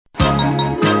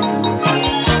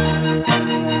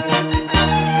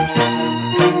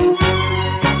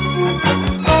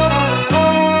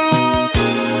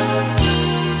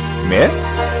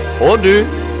og du.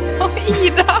 Og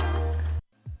Ida.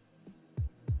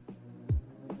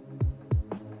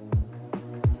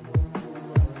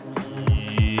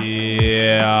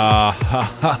 Ja.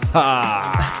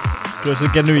 Du så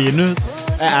genuin ut.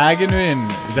 Jeg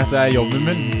genuin. Dette jobben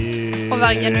min. Å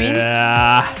være genuin. Å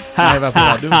være på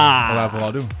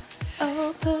radio.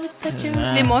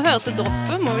 Vi må høre til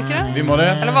droppet, må vi ikke det? Vi må det.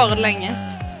 Eller varer det lenge?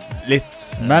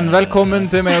 Litt. Men velkommen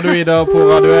til meg og du, Ida, på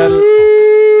Radio L.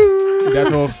 Det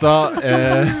torsdag.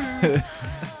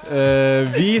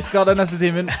 Vi skal den neste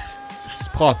timen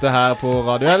prate her på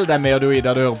Radio L. Det meg og du,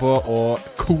 Ida, du hører på, og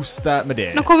kos deg med det.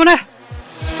 Nå kommer det!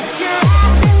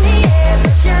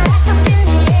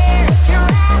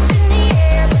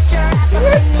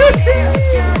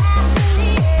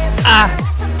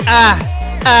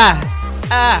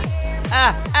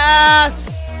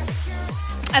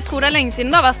 Jeg tror det er lenge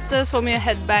siden det har vært så mye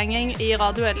headbanging i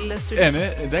Radio L-studio. Enig,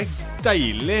 det er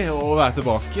deilig å være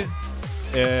tilbake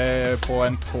på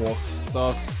en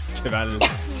torsdagskveld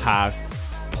her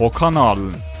på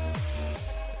kanalen.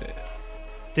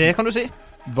 Det kan du si.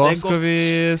 Hva skal vi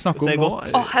snakke om nå?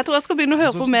 Jeg tror jeg skal begynne å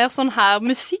høre på mer sånn her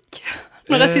musikk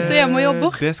når jeg sitter hjemme og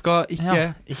jobber. Det skal ikke. Ja,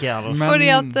 ikke jeg men, fordi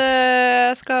at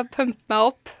jeg skal pumpe meg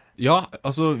opp. Ja,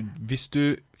 altså, hvis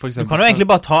du for eksempel... Du kan jo egentlig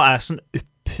bare ta assen opp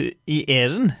i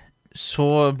eden,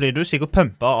 så blir du sikkert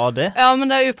pumpet av det. Ja, men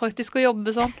det er upraktisk å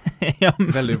jobbe sånn. Ja,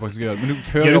 men... Veldig upraktisk å gjøre. Men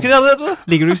før Gjør du ikke det allerede?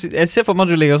 Ligger du... Jeg ser for meg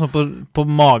at du ligger sånn på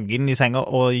magen i senga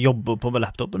og jobber på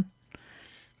laptopen.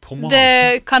 På magen?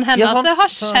 Det kan hende sånn, at det har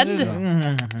skjedd.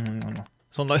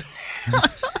 Sånn da.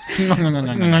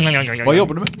 Hva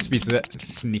jobber du med? Spise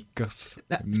Snickers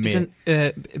Spise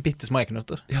med... bittesmå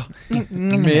ekenøtter. Ja,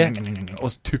 med og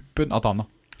tuppen av tanna.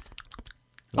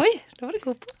 Oi, det var det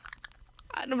god på.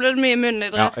 Nei, nå ble det mye munnlig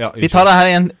Vi tar det her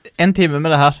i en time med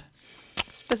det her.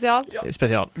 Spesial.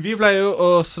 Spesial. Vi pleier jo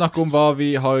å snakke om hva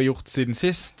vi har gjort siden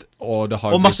sist, og det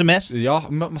har og masse mer. Ja,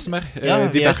 masse mer. Ja,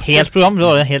 vi har et helt program, det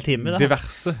var en hel time.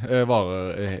 Diverse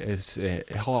varer.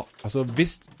 Altså,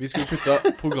 hvis vi skulle putte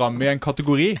programmet i en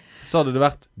kategori, så hadde det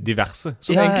vært diverse.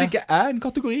 Som egentlig ikke er en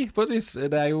kategori, på et vis.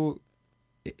 Det er jo...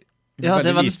 Ja, det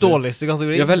er verdens dårligste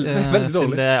kategori. Ja, veldig dårlig.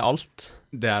 Siden det er alt.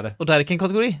 Det er det. Og det er ikke en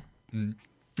kategori.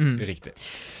 Riktig.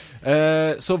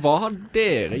 Så hva har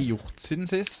dere gjort siden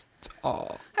sist?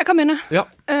 Jeg kan begynne. Ja.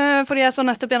 Fordi jeg så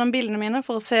nettopp gjennom bildene mine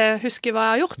for å huske hva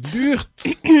jeg har gjort. Lurt!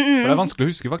 For det er vanskelig å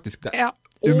huske, faktisk. Det er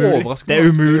overraskende. Det er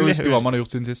umulig å huske hva man har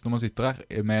gjort siden sist når man sitter her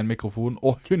med en mikrofon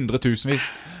og hundretusenvis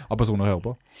av personer å høre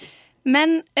på. Men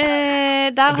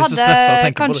der hadde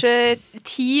jeg kanskje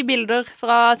 10 bilder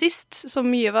fra sist, så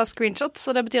mye var screenshot,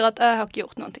 så det betyr at jeg har ikke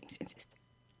gjort noen ting siden sist.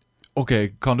 Ok,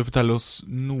 kan du fortelle oss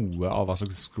noe av hva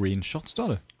slags screenshots du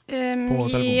hadde?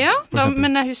 Ja,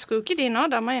 men jeg husker jo ikke de nå,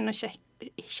 da må jeg inn og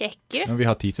sjekke. Men vi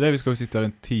har tid til det, vi skal jo sitte her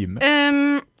en time.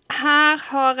 Her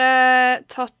har jeg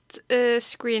tatt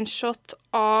screenshot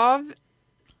av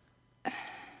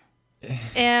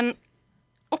en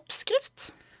oppskrift.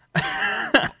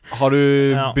 Har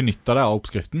du benyttet deg av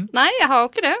oppskriften? Nei, jeg har jo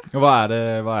ikke det. Hva er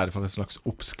det for en slags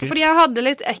oppskrift? Fordi jeg hadde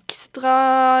litt ekstra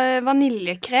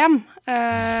vaniljekrem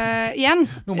igjen.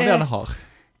 Noe man gjerne har.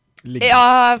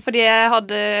 Ja, fordi jeg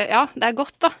hadde... Ja, det er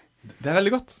godt da. Det er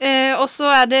veldig godt. Og så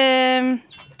er det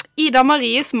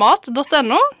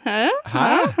idamariesmat.no. Hæ?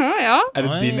 Ja. Er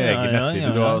det din egen nettside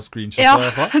du har screenshot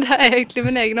fra? Ja, det er egentlig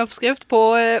min egen oppskrift på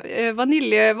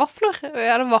vaniljevafler.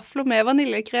 Jeg hadde vafler med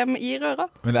vaniljekrem i røra.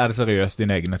 Men er det seriøst din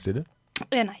egen nettside?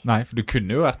 Nei. Nei, for du kunne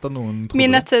jo vært av noen...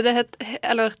 Min nettside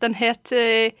den het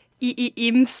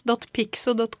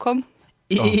iims.pixo.com.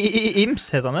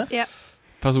 Iims heter den det? Ja.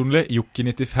 Personlig,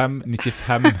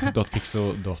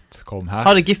 jokke9595.pixo.com her.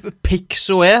 Hadde ikke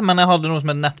Pixo men jeg hadde noe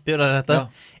som het Nettby, og det heter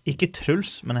ikke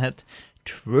Truls, men det het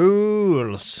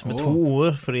Truls, med 2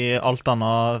 ord, fordi alt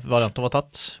annet varianter var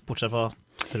tatt, bortsett fra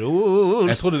Truls.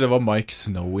 Jeg trodde det var Mike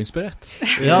Snow-inspirert.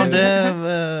 Ja,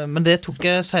 men det tok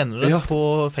jeg senere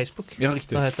på Facebook. Ja,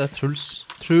 riktig. Da heter det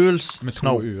Truls med 2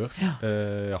 Snow. uer.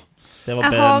 Ja. Det var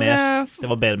bedre mer. Det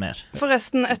var bedre mer.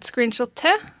 Forresten et screenshot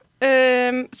til.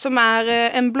 Som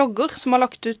en blogger som har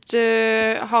lagt ut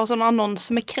har sånn annonse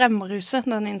med Kremmerhuset,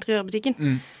 den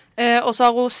interiørbutikken. Og så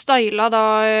har hun stylet da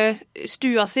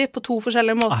stua si på 2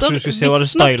 forskjellige måter. Så du skulle se hva du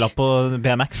stylet på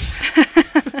BMX?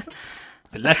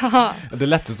 Det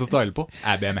letteste å style på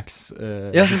BMX.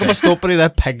 Ja, så skal bare stå på de der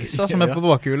pegsa som på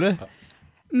bakhjulet.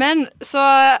 Men så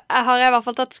har jeg i hvert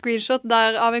fall tatt screenshot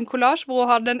der av en collage hvor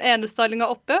hun har den ene stylingen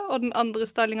oppe og den andre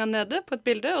stylingen nede på et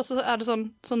bilde, og så er det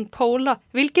sånn poll da.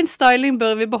 Hvilken styling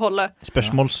bør vi beholde?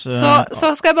 Spørsmåls...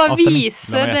 Så skal jeg bare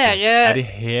vise dere... Er de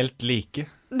helt like?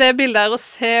 Det bildet her og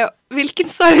se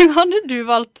hvilken styling hadde du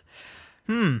valgt?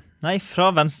 Nei,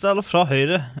 fra venstre eller fra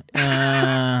høyre?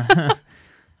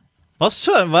 Hva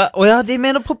søren? Åja, de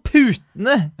mener på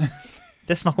putene!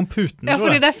 Det snakk om putene, Ja,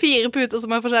 fordi det 4 puter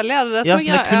som forskjellige, er det det som Ja, så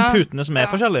det kun putene som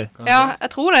forskjellige. Ja,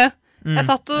 jeg tror det. Jeg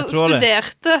satt og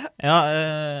studerte. Ja,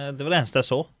 det var det eneste jeg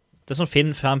så. Det som Finn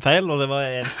 5 feil, og det var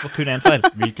kun en feil.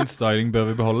 Hvilken styling bør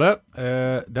vi beholde?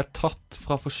 Det tatt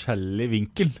fra forskjellig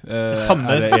vinkel.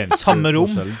 Samme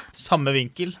rom, samme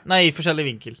vinkel. Nei, forskjellig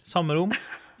vinkel. Samme rom,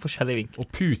 forskjellig vinkel. Og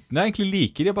putene egentlig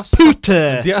like. De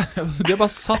er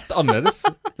bare satt annerledes.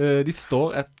 De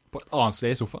står på et annet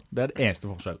sted i sofaen. Det det eneste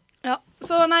forskjellen. Ja,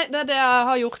 så nei, det det jeg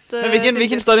har gjort.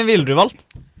 Hvilken styling ville du valgt?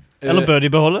 Eller bør de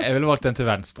beholde? Jeg ville valgt den til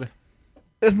venstre.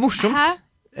 Morsomt. Hæ?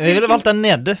 Jeg ville valgt den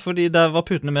nede, fordi der var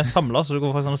putene mer samlet, så det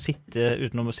går faktisk an å sitte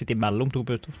uten å sitte imellom 2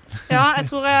 puter. Ja, jeg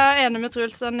tror jeg enig med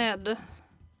Truls der nede.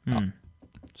 Ja.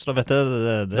 Så da vet jeg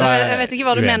jeg vet ikke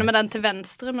hva du mener med den til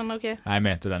venstre, men ok. Nei, jeg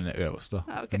mente den øverste.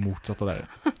 Ja, okay. Motsatt av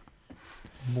dere.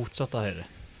 Motsatt av høyre.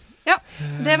 Ja,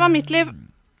 det var mitt liv.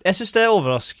 Jeg synes det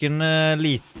overraskende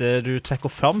lite du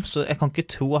trekker fram, så jeg kan ikke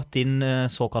tro at din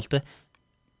såkalte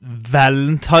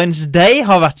Valentine's Day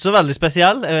har vært så veldig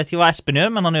spesiell. Jeg vet ikke hva Espen gjør,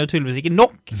 men han er jo tydeligvis ikke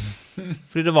nok.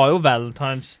 Fordi det var jo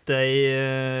Valentine's Day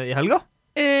i helga.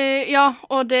 Ja,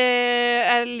 og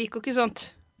jeg liker ikke sånt.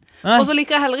 Og så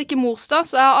liker jeg heller ikke morsdag,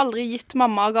 så jeg har aldri gitt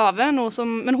mamma gave,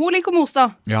 men hun liker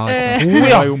morsdag. Ja, hun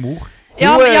er jo mor.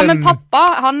 Ja, men pappa,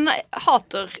 han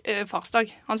hater farsdag.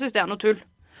 Han synes det er noe tull.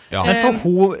 Ja. Men for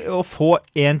hun å få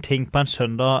en ting på en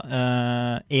søndag,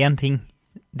 en ting,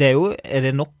 det er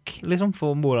det nok, liksom,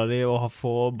 for mora di å ha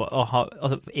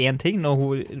altså, en ting,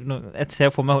 når jeg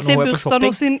ser for meg, når hun er på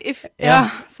shopping. Se bursdagen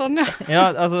sånn, ja. Ja,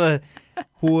 altså,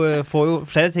 hun får jo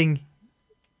flere ting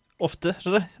ofte,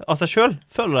 av seg selv,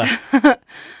 føler jeg.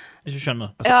 Hvis du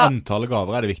skjønner. Altså, antallet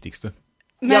gaver er det viktigste.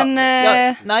 Men,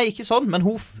 nei, ikke sånn, men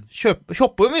hun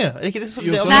shopper jo mye. Er det ikke det som,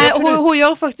 nei, hun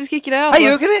gjør faktisk ikke det. Altså. Nei,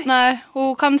 gjør ikke det? Nei,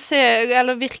 hun kan se,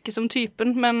 eller virke som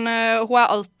typen, men hun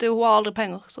har aldri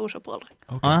penger, så hun shopper aldri.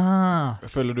 Okay.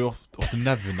 Føler du ofte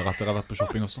nevner at dere har vært på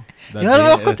shopping også? Det var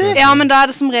akkurat det. Ja, men da er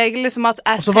det som regel liksom at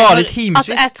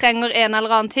jeg trenger en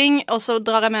eller annen ting, og så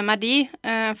drar jeg med meg de,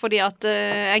 fordi at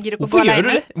jeg gidder ikke å gå alene. Hvorfor gjør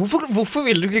du det? Hvorfor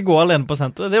vil du ikke gå alene på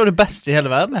senteret? Det er jo det beste i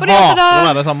hele verden. Jeg hater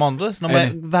å være sammen med andre, så nå må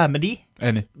jeg være med de.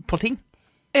 Enig. På ting.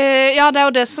 Ja, det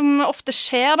er jo det som ofte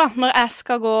skjer da, når jeg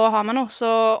skal gå og ha meg noe,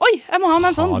 så, oi, jeg må ha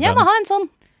meg en sånn, jeg må ha en sånn.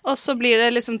 Og så blir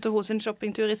det liksom til hos sin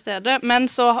shoppingtur i stedet. Men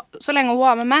så lenge hun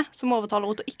har med meg, så må overtale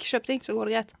hun til å ikke kjøpe ting, så går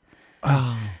det greit.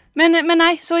 Men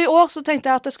nei, så i år så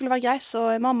tenkte jeg at det skulle være greit, så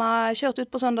mamma kjørte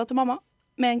ut på søndag til mamma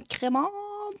med en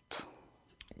kremant.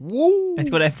 Wow.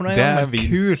 Vet du hva det er for noe? Det er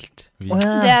kult.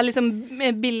 Det er liksom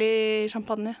billig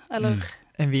champagne, eller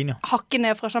en vin, ja. Hakke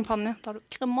ned fra champagne, da har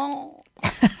du kremant.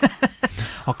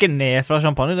 Hakke ned fra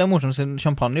champagne, det er morsomt, siden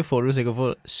champagne får du sikkert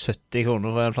for 70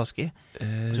 kroner for en flaske.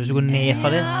 Så hvis du går ned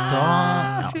fra det,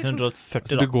 da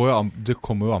 140 da. Det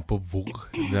kommer jo an på hvor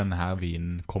denne her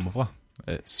vinen kommer fra.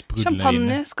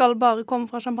 Champagne skal bare komme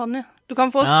fra champagne. Du kan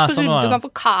få sprud, du kan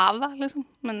få kava, liksom.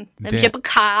 Men hvem kjøper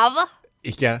kava?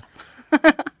 Ikke jeg.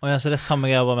 Så det er samme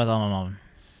greia, bare med et annet navn.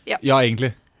 Ja,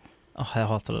 egentlig. Jeg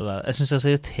hater det der. Jeg synes det er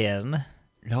så irriterende.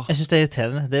 Ja. Jeg synes det er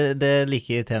irriterende. Det er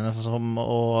like irriterende som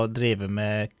å drive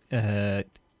med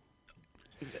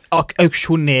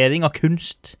auksjonering av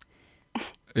kunst.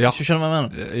 Ja. Hvis du skjønner hva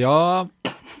jeg mener?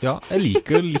 Ja, jeg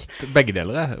liker litt begge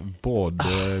deler. Både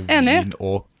vin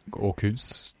og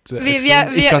kunst.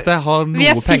 Ikke at jeg har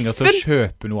noe penger til å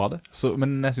kjøpe noe av det,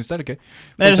 men jeg synes det er litt gøy.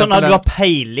 Men er det sånn at du har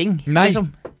peiling? Nei, liksom?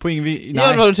 På ingen vis.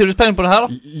 Ja, du har tydeligvis peiling på det her da?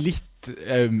 Litt,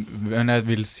 men jeg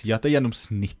vil si at det er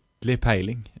gjennomsnittlig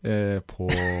peiling på...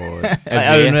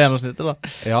 Er det noe gjennomsnittet da?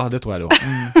 Ja, det tror jeg det var.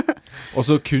 Og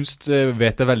så kunst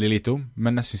vet jeg veldig lite om,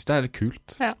 men jeg synes det er litt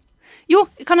kult. Ja. Jo,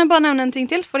 kan jeg bare nevne en ting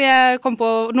til, fordi jeg kom på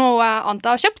noe jeg annet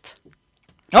har kjøpt.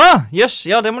 Ja,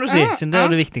 det må du si, siden det er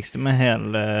det viktigste med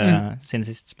hele sin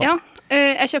siste spart. Ja,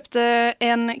 jeg kjøpte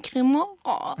en kremant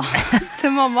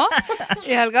til mamma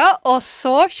i helga, og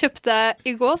så kjøpte jeg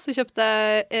i går,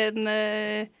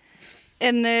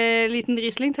 en liten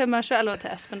Riesling til meg selv, eller til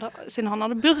Espen da, siden han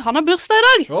har bursdag i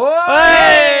dag.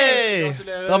 Hei!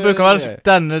 Da bruker vel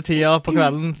denne tida på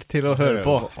kvelden til å høre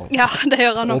på. Ja, det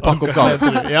gjør han nok. Og pakke opp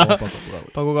gaver. Ja,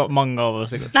 pakke opp mange gaver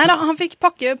sikkert. Neida, han fikk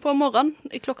pakke på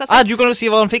morgenen klokka 6. Du kan jo si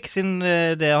hva han fikk, siden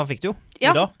det han fikk jo.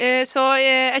 Ja, så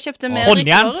jeg kjøpte mer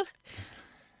drikkevarer.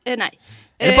 Nei.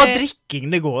 Er det bare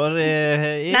drikking det går i?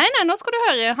 Nei, nå skal du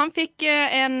høre. Han fikk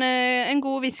en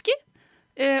god whisky.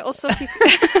 Og så fikk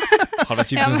Har det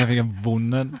kjipt hvis jeg fikk en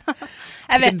vond en?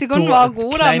 Jeg vet ikke om den var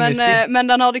god da,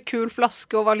 men den hadde kul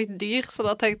flaske og var litt dyr, så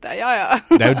da tenkte jeg, ja.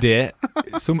 Det er jo det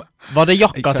som... Var det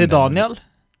jakka til Daniel?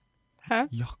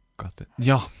 Jakka til...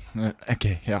 Ja, ok,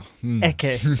 ja.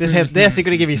 Okay. Det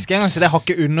sikkert ikke whisky engang, så det har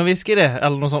ikke under whisky det,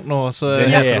 eller noe sånt nå, så det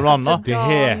heter det noe annet. Det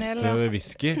heter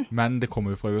whisky, men det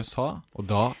kommer jo fra USA, og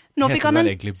da nå heter fikk han det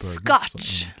en egentlig bourbon.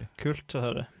 scotch. Sånn, kult å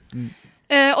høre.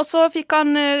 Og så fikk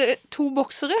han 2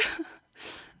 boksere.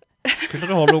 Kult at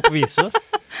du holder opp og viser.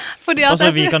 Og så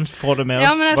vi kan få det med oss.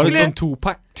 Ja, var det sånn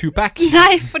 2-pack?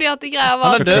 Nei, fordi at de greia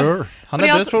var... Han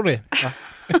er død, tror de. Ja.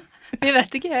 Vi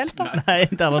vet ikke helt da. Nei,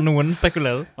 det er noen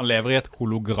spekulerer. Han lever i et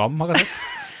hologram, har jeg sett.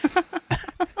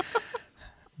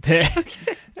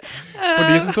 For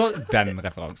de som tar den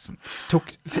referansen.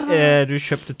 Du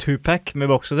kjøpte 2-pack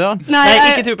med bokser til han? Nei,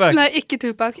 ikke 2-pack. Nei, ikke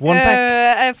 2-pack. 1-pack.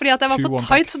 Fordi at jeg var på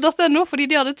tights.no, fordi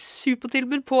de hadde et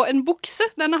supertilbud på en bukse.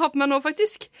 Den jeg har på meg nå,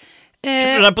 faktisk.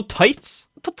 Kjøpte du den på tights?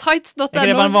 På tights.no. Er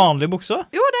det bare en vanlig bukse?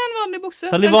 Jo, det er en vanlig bukse.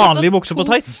 Så er det vanlige bukser på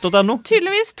tights.no?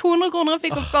 Tydeligvis 200 kroner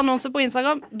fikk opp annonser på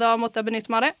Instagram. Da måtte jeg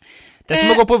benytte meg av det. Det er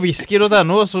som å gå på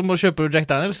whisky.no, og så må du kjøpe Jack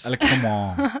Daniels. Eller come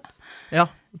on. Ja,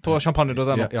 på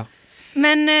champagne.no. Ja.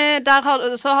 Men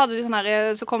så hadde de sånn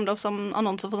her, så kom det opp som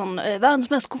annonser for sånn verdens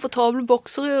mest komfortable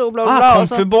boksere og bla bla bla.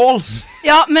 Comfy balls.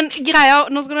 Ja, men greia,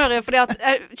 nå skal du høre, fordi at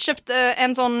jeg kjøpte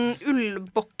en sånn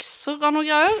ullbokser av noen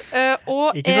greier,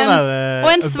 og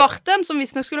en svart en som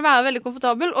visstnok skulle være veldig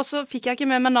komfortabel, og så fikk jeg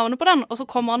ikke med meg navnet på den, og så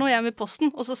kommer han nå hjem i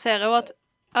posten, og så ser jeg jo at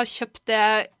jeg har kjøpt det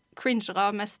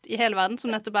cringere mest i hele verden,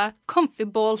 som nettopp er Comfy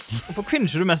Balls. Hvorfor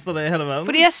cringer du mest av det i hele verden?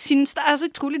 Fordi jeg synes det er så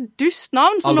utrolig dust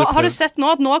navn, så nå, har du sett nå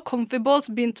at nå har Comfy Balls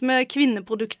begynt med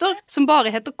kvinneprodukter som bare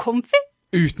heter Comfy?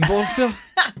 Uten balls, ja.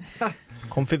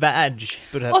 Comfy Badge,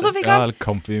 burde det hete. Og så fikk han... eller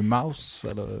Comfy Mouse,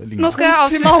 eller lignende. Nå skal jeg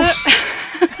avslutte...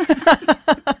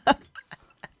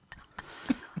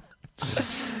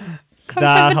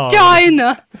 Comfy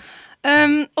Vagina!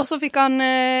 Og så fikk han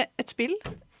et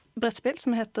brettspill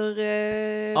som heter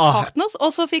Partners,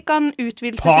 og så fikk han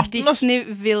utvidelse til Disney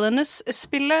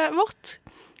Villainous-spillet vårt.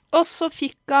 Og så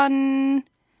fikk han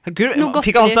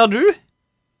Fikk alt av du?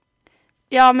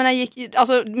 Ja, men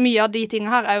mye av de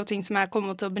tingene her er jo ting som jeg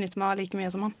kommer til å benytte meg av like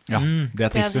mye som han. Ja, det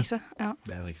er trikset. Ja.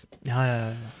 Det er trikset. Ja,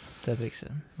 det er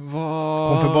trikset.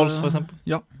 Comfy Balls, for eksempel.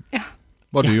 Ja.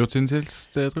 Hva har du gjort siden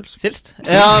sist, Truls? Sist?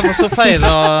 Jeg har også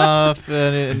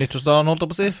feiret nyttårsdagen, holdt jeg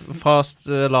på å si.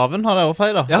 Fastelavn har jeg også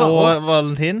feiret. Ja, og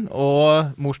valentin,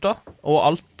 og morsdag, og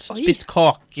alt. Oi. Spist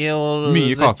kake og...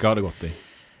 Mye kake har det gått i,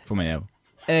 for meg.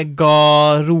 Jeg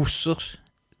ga roser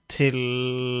til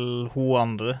hun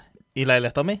andre i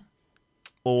leiligheten min.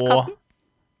 Og... Katten?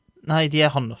 Nei, de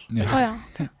er hanner. Ja.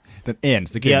 Den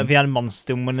eneste kvinnen. Vi er en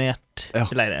mannsdominert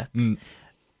leilighet.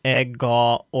 Jeg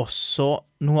ga også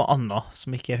noe annet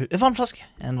som ikke er vannflaske.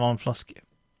 En vannflaske.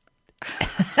 Det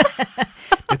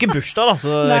er jo ikke bursdag da, så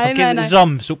jeg kan ikke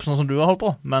ramse opp sånn som du har holdt på.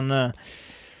 Men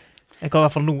jeg ga i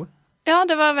hvert fall noe. Ja,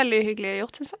 det var veldig hyggelig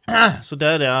gjort, synes jeg. Så det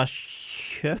er det jeg har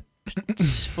kjøpt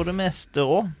for det meste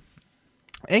også.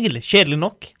 Egentlig, kjedelig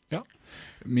nok. Ja.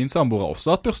 Min samboer har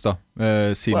også hatt bursdag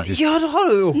siden sist. Ja, det har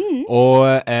du jo. Og...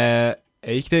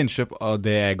 jeg gikk til innkjøp av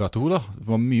det jeg ga til henne da. Det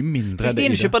var mye mindre enn det. Gikk til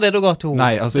innkjøp av det du ga til henne?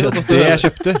 Nei, altså det jeg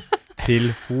kjøpte til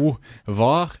henne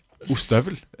var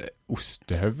ostehøvel.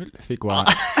 Ostehøvel fikk hun her.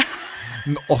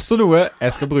 Også noe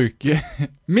jeg skal bruke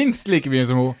minst like mye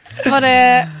som hun. Var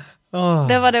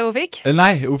det var det hun fikk?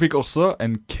 Nei, hun fikk også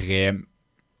en krem.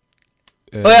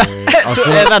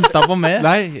 Jeg ventet på mer.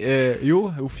 Nei, jo,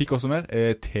 hun fikk også mer.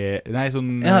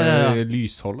 Sånn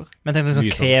lysholder. Men tenkte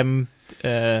sånn krem...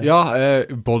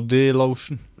 body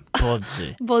lotion.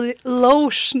 Body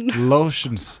lotion.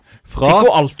 Lotions. Fikk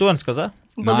hun alt du ønsket seg?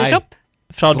 Body shop?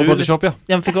 Fra Body Shop, ja.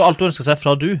 Ja, men fikk hun alt du ønsket seg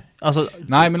fra du? Altså...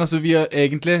 Nei, men altså,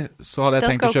 egentlig så hadde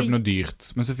jeg tenkt å kjøpe noe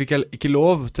dyrt, men så fikk jeg ikke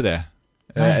lov til det.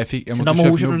 Jeg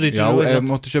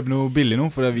måtte kjøpe noe billig nå,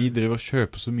 for vi driver og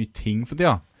kjøper så mye ting for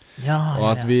tida. Og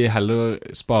at vi heller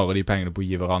sparer de pengene på å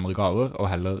gi hverandre gaver,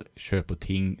 og heller kjøper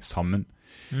ting sammen.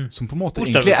 Som på en måte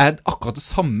egentlig er akkurat det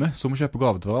samme som å kjøpe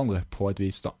gaver til hverandre, på et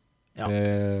vis da.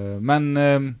 Men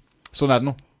sånn er det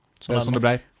nå. Det er sånn det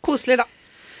ble. Koselig da.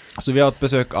 Så vi har hatt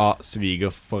besøk av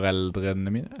svigerforeldrene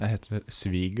mine. Jeg heter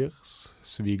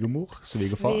svigermor,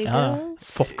 svigerfar.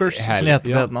 Fuckers, som de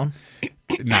heter det navn.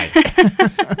 Nei.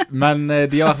 Men de har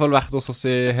i hvert fall vært hos oss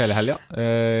i hele helga.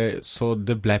 Så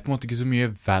det ble på en måte ikke så mye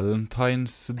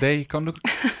Valentine's Day, kan du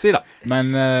si da.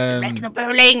 Men det ble ikke noe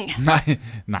bowling. Nei.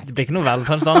 Det ble ikke noe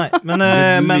Valentine's Day, nei.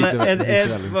 Men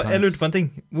jeg lurte på en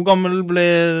ting. Hvor gammel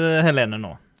blir Helene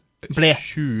nå?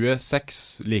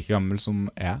 26, like gammel som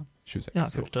jeg. 26. Ja,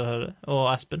 kult å høre. Og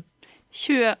Espen?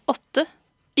 28.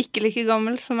 Ikke like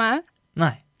gammel som jeg.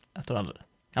 Nei, etter aldri.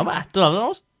 Han var etter aldri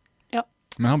også. Ja.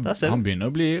 Men han begynner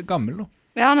å bli gammel nå.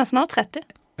 Ja, han er snart 30.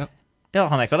 Ja. Ja,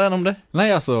 han ikke alene om det. Nei,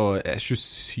 altså,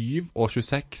 27 og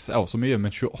 26 også mye,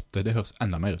 men 28, det høres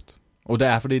enda mer ut. Og det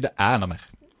fordi det enda mer.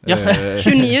 Ja.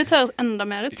 29 ut høres enda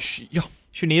mer ut. Ja.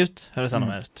 29 ut høres enda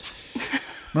mer ut.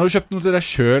 Men har du kjøpt noe til deg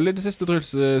selv i det siste,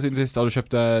 Truls? Siden sist har du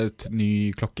kjøpt deg et ny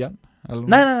klokke igjen?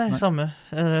 Nei, samme.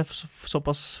 Jeg er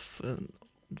såpass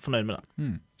fornøyd med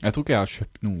den. Jeg tror ikke jeg har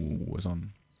kjøpt noe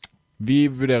sånn. Vi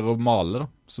vurderer å male da,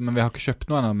 men vi har ikke kjøpt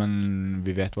noe ennå, men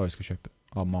vi vet hva vi skal kjøpe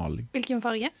av maling. Hvilken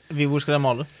farge? Hvor skal jeg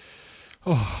male?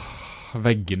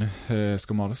 Veggene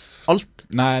skal males. Alt?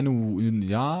 Nei,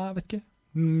 ja, jeg vet ikke.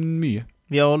 Mye.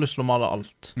 Vi har lyst til å male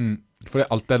alt. For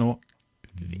alt er nå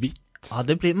hvitt. Ja,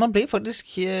 man blir faktisk...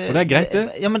 Og det er greit det.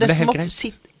 Ja, men det er helt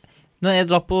greit. Når jeg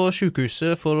drar på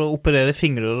sykehuset for å operere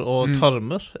fingrer og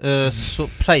tarmer, så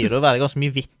pleier det å være ganske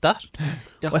mye hvitt der.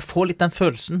 Ja. Og jeg får litt den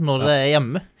følelsen når det er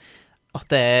hjemme. At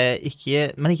det er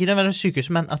ikke... Men ikke nødvendigvis sykehus,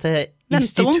 men at det er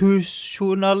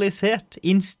institusjonalisert.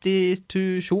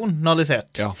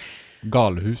 Ja.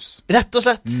 Galehus. Rett og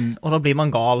slett. Og da blir man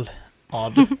gal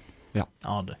av det. Ja.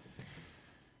 Av det.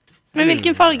 Men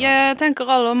hvilken farge tenker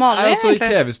alle å male? Altså, i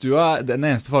TV-stua, den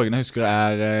eneste fargen jeg husker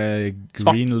er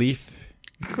green leaf.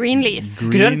 Green leaf.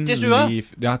 Grønt i stua?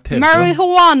 Ja, TV-stua.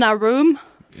 Marijuana room.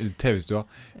 TV-stua.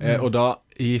 Og da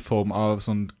i form av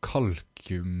sånn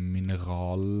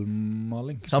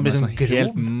mineralmaling som er sånn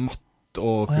helt matt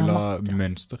og full av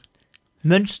mønster.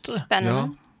 Mønster? Spennende. Ja,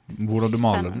 hvordan du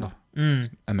maler den da.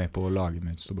 Er med på å lage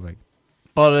mønster på veggen.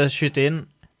 Bare skyte inn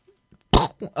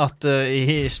at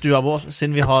i stua vår,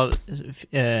 siden vi har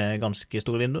ganske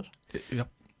store vinduer,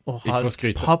 og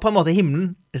har på en måte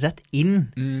himmelen rett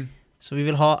inn, så vi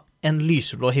vil ha en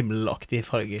lyseblå himmelaktig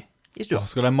farge i stua.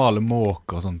 Skal de male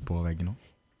måker og sånt på veggen nå?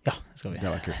 Ja, det skal vi. Det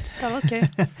var kult. Det var gøy.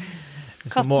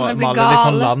 Kattene blir gale. Litt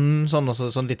sånn land,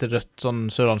 sånn litt rødt,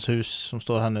 sånn sørlandshus som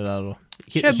står henne der.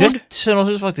 Rødt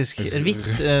sørlandshus faktisk. Hvitt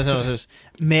sørlandshus.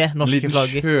 Med norske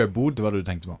flagger. Litt sjøbod var det du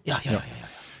tenkte på. Ja.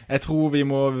 Jeg tror vi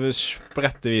må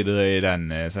sprette videre i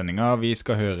denne sendingen. Vi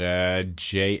skal høre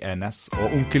JNS og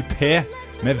Onkel P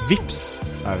med Vips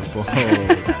her på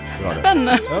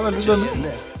Spennende. Ja, veldig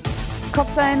spennende.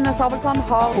 Kaptein Sabeltann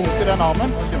har funket den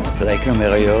armen. For det er ikke noe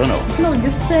mer å gjøre nå.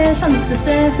 Norges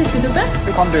kjenteste fiskesuppe.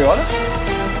 Du kan dø av det.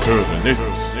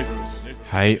 Hørenytt.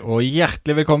 Hei og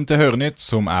hjertelig velkommen til Hørenytt,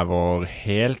 som er vår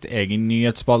helt egen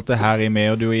nyhetsspalte her i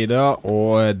Med og du, Ida.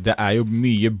 Og det er jo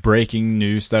mye breaking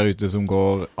news der ute som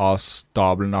går av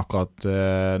stabelen akkurat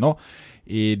nå.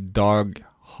 I dag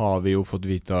har vi jo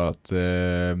fått vite at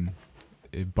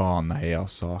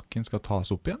Baneheia-saken skal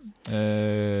tas opp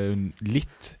igjen.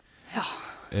 Litt. Ja.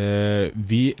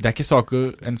 Det er ikke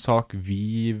en sak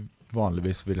vi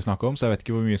vanligvis ville snakke om, så jeg vet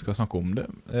ikke hvor mye vi skal snakke om det,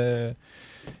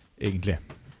 egentlig.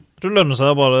 Det lønner seg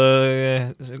å bare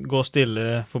gå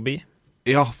stille forbi.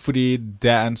 Ja, fordi det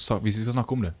er en sak, hvis vi skal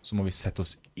snakke om det, så må vi sette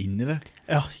oss inn i det.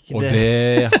 Ja, og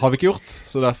det har vi ikke gjort,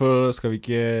 så derfor skal vi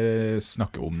ikke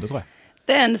snakke om det, tror jeg.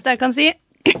 Det eneste jeg kan si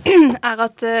er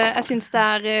at jeg synes det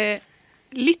er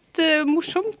litt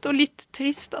morsomt og litt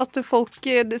trist at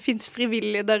det finnes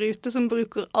frivillige der ute som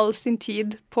bruker all sin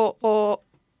tid på å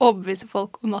overbevise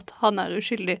folk om at han er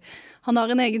uskyldig. Han har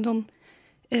en egen sånn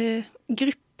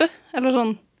gruppe, eller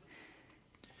sånn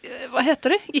hva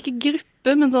heter det? Ikke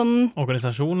gruppe, men sånn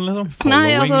organisasjon, liksom?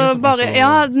 Nei, altså bare,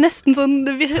 ja, nesten sånn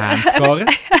fanskare?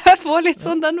 Jeg får litt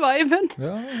sånn den viben.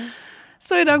 Ja.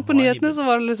 Så i dag på nyhetene så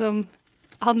var det liksom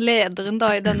han lederen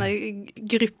da i denne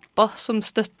gruppa som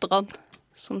støtter han,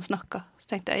 som snakket.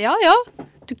 Så tenkte jeg, ja,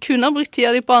 du kunne ha brukt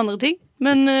tida di på andre ting,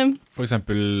 men for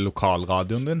eksempel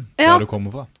lokalradioen din, ja, der du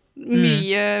kommer fra.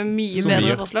 Mye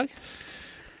bedre forslag.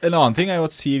 En annen ting er jo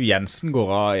at Siv Jensen går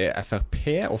av i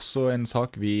FRP, også en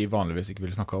sak vi vanligvis ikke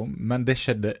vil snakke om, men det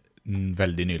skjedde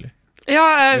veldig nylig.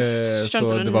 Ja, jeg skjønte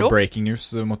så det var breaking news,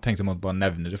 så jeg tenkte jeg måtte bare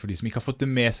nevne det for de som ikke har fått det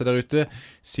med seg der ute.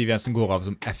 Siv Jensen går av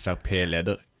som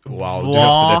FRP-leder. Wow, du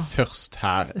hørte det først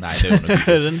her. Nei, det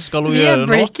gjør noe. Skal hun vi gjøre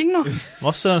er breaking nå. Hva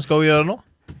skal hun gjøre nå?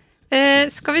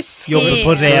 Skal vi se... Jobber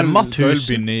på Rema 1000. Skal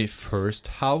begynne i First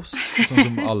House, sånn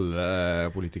som alle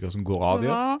politikere som går av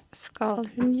gjør. Hva skal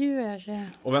hun gjøre?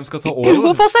 Og hvem skal ta over?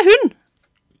 Hvorfor sa hun?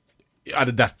 Er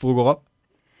det derfor hun går av?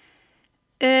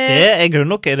 Det er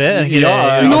grunn nok, er det?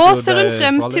 Nå ser hun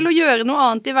frem til å gjøre noe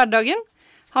annet i hverdagen.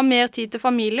 Ha mer tid til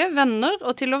familie, venner,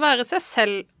 og til å være seg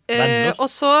selv. Og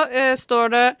så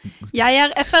står det jeg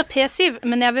er FRP-Siv,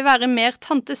 men jeg vil være mer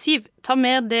tante-Siv, ta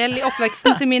mer del i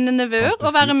oppveksten til mine nevøer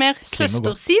og være mer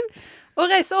søster-Siv og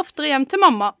reise oftere hjem til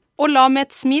mamma og la med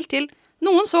et smil til.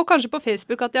 Noen så kanskje på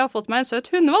Facebook at jeg har fått meg en søt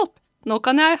hundevalp. Nå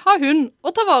kan jeg ha hund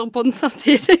og ta vare på den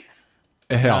samtidig.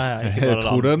 Ja, jeg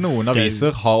tror det noen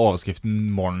aviser har overskriften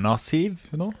Monna-Siv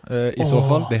nå, i så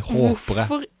fall. Det håper jeg.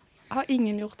 Hvorfor har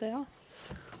ingen gjort det, ja?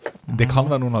 Det kan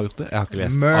være noen har gjort det. Jeg har ikke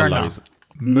lest alle aviser.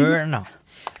 Mørna.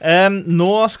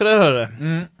 Nå skal dere høre.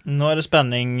 Nå det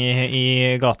spenning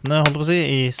i gatene, holdt jeg på å si,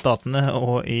 i statene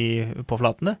og på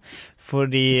flatene,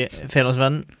 fordi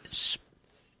Fedrelandsvennen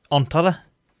antar det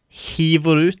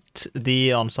hiver ut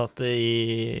de ansatte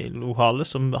i lokalet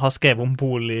som har skrevet om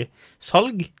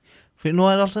boligsalg. For nå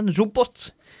det altså en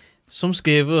robot som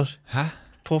skriver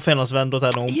på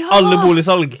fedrelandsvennen.no om alle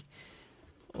boligsalg.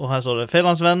 Og her står det,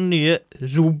 Fedrelandsvennen nye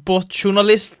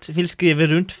robotjournalist vil skrive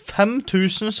rundt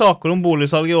 5000 saker om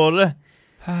boligsalg i året.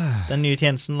 Den nye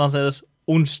tjenesten lanseres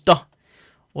onsdag.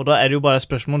 Og da det jo bare et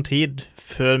spørsmål om tid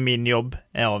før min jobb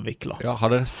avviklet. Ja,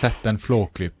 har dere sett den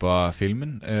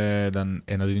Flåklypa-filmen?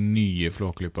 En av de nye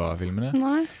Flåklypa-filmene?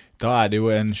 Nei. Da det jo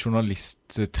en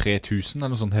journalist 3000,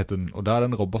 eller noe sånt heter den, og da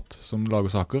det en robot som lager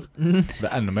saker.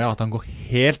 Det ender med at han går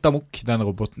helt amok, den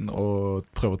roboten, og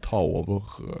prøver å ta over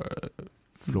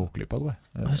Flåklypa, tror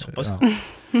jeg. Såpass. Ja.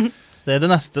 Så det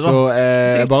det neste, da. Så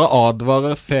jeg bare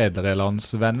advarer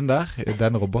Fedrelandsvennen der.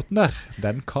 Den roboten der,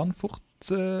 den kan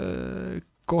fort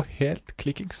gå helt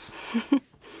klikkings.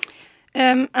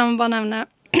 Jeg må bare nevne,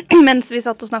 mens vi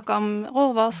satt og snakket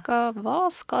om hva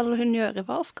skal hun gjøre,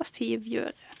 hva skal Siv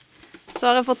gjøre?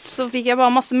 Så fikk jeg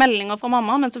bare masse meldinger fra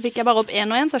mamma, men så fikk jeg bare opp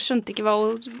en og en, så jeg skjønte ikke hva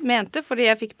hun mente, fordi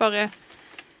jeg fikk bare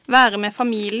være med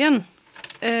familien.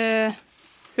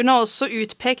 Hun har også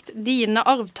utpekt dine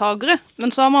arvtagere,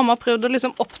 men så har mamma prøvd å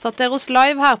liksom oppdatere oss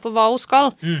live her på hva hun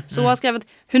skal. Så hun har skrevet,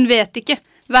 hun vet ikke,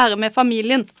 være med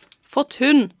familien, fått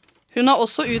hun. Hun har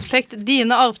også utpekt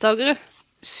dine arvtagere,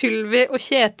 Sylvi og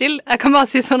Kjetil. Jeg kan bare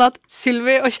si sånn at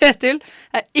Sylvi og Kjetil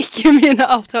ikke mine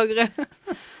arvtagere.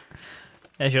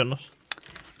 Jeg skjønner.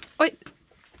 Oi,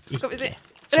 skal vi se.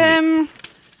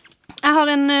 Jeg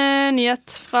har en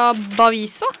nyhet fra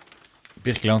Bavisa.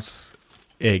 Birkelands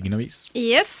egen avis.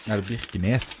 Yes. Det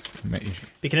Birkenes.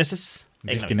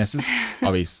 Birkeneses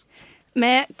avis.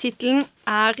 Med titelen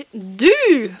du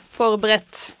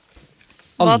forberedt?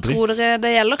 Hva Aldri. tror dere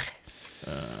det gjelder?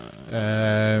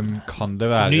 Kan det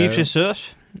være... Ny frisør.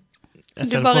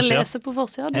 Du bare leser på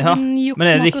forsiden. Ja, men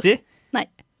det riktig? Nei.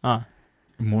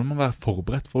 Må man være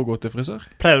forberedt for å gå til frisør?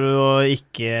 Pleier du å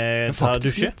ikke ta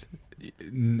dusje?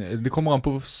 Det kommer an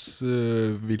på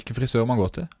hvilken frisør man går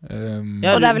til.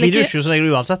 Ja, de dusjer jo som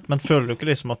regel uansett, men føler du ikke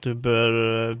liksom at du bør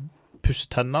pusse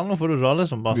tennene eller noe for du drar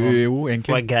liksom? Bare sånn, jo,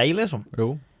 egentlig. For grei liksom? Jo.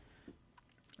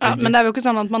 Ja, men det jo ikke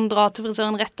sånn at man drar til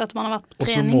frisøren rett etter man har vært på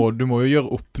trening. Og så du må jo gjøre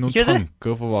opp noen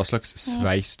tanker for hva slags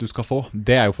sveis du skal få.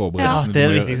 Det jo forberedelsen. Ja, det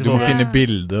riktig. Du må finne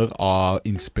bilder av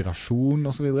inspirasjon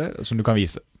og så videre, som du kan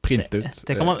vise. Printe ut.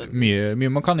 Det kan man, mye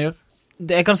man kan gjøre.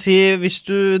 Jeg kan si, hvis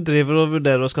du driver og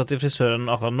vurderer å skal til frisøren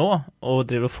akkurat nå, og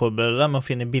driver og forbereder deg med å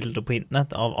finne bilder på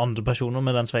internett av andre personer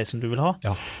med den sveisen du vil ha,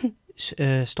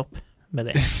 stopp med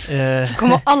det. Du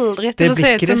kommer aldri til å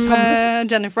se ut som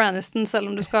Jennifer Aniston, selv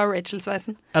om du skal ha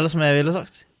Rachel-sveisen. Eller som jeg ville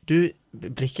sagt, du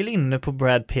blir ikke lignende på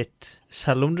Brad Pitt,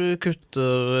 selv om du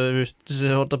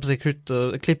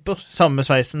klipper samme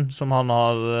sveisen som han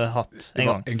har hatt en gang. Det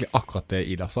var egentlig akkurat det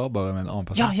Ida sa, bare med en annen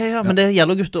person. Ja, men det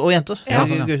gjelder gutter og jenter. Ja,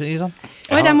 sånn, ja. Sånn.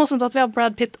 Oi, det morsomt at vi har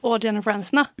Brad Pitt og Jennifer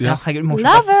Aniston, da. Ja.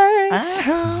 Lovers!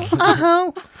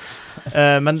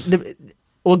 Men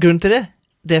og grunnen til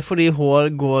det fordi hår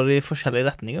går i forskjellige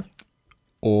retninger.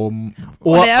 Og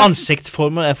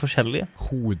ansiktsformer forskjellige.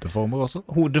 Hodeformer også.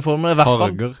 Hodeformer i hvert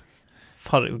fall.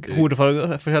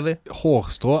 Hodefarger forskjellige.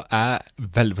 Hårstrå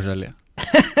veldig forskjellige.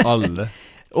 Alle.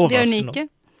 De unike.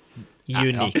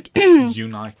 Unique.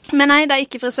 Men nei, det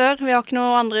ikke frisør. Vi har ikke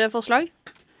noen andre forslag.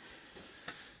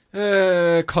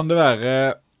 Kan det være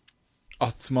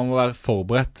at man må være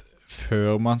forberedt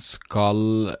før man skal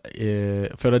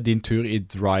før det din tur i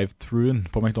drive-thruen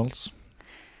på McDonald's?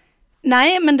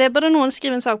 Nei, men det burde noen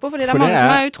skrive en sak på, fordi det mange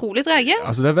som utrolig trege.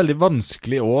 Altså, det veldig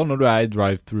vanskelig også når du i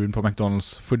drive-thruen på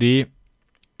McDonald's, fordi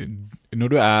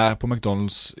når du på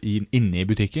McDonald's inne i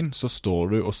butikken, så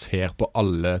står du og ser på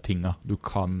alle tingene du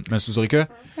kan, mens du står i kø,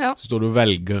 så står du og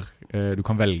velger, du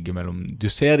kan velge mellom, du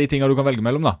ser de tingene du kan velge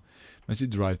mellom da, mens i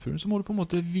drive-thruen så må du på en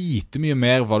måte vite mye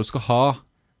mer hva du skal ha.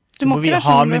 Du må ikke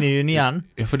ha menyen i hjernen.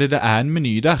 Ja, for det en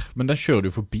meny der, men den kjører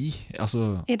du forbi.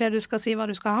 Altså... I det du skal si hva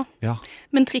du skal ha. Ja.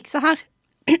 Men trikset her,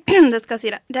 det skal jeg si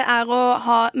det å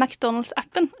ha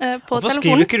McDonald's-appen på telefonen. Hvorfor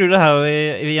skriver ikke du det her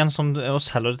igjen som å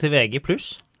selge det til VG+?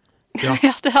 Ja,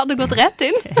 det hadde gått rett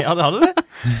inn. Ja, det hadde det.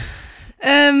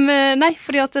 Nei,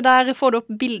 fordi at der får du opp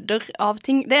bilder av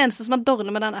ting. Det eneste som dårlig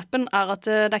med den appen at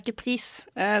det ikke pris,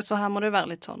 så her må det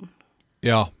være litt sånn.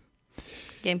 Ja.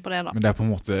 Game på det da. Men det på en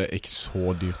måte ikke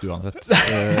så dyrt uansett.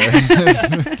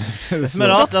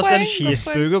 Men at en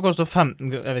cheeseburger koster 15,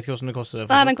 jeg vet ikke hvordan det koster.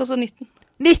 Nei, den koster 19.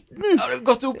 19! Ja, det har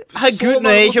gått opp Herregud,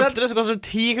 når jeg kjøpte det, så kostet det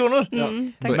 10 kroner.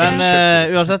 Men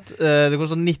uansett, det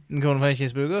koster 19 kroner for en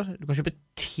cheeseburger. Du kan kjøpe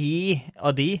 10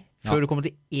 av de før du kommer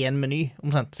til én meny,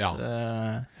 omtrent.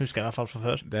 Husker jeg i hvert fall fra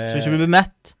før. Så hvis du blir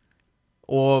mett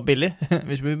og billig,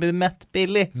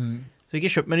 så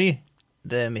ikke kjøp meny.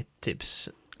 Det er mitt tips.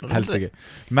 Helst ikke.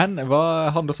 Men hva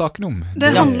handler saken om?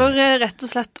 Det handler rett og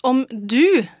slett om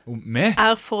du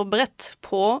er forberedt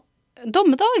på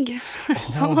dommedag,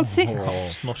 kan man si.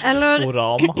 Eller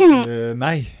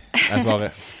nei, jeg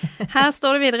svarer. Her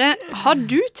står det videre. Har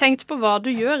du tenkt på hva du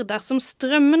gjør dersom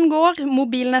strømmen går,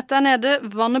 mobilnettet er nede,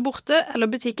 vannet borte, eller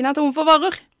butikken er tom for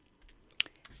varer?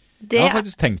 Jeg har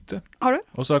faktisk tenkt det. Har du?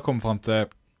 Og så har jeg kommet frem til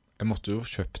jeg måtte jo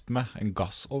kjøpt meg en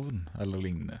gassovn eller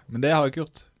lignende. Men det har jeg ikke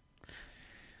gjort.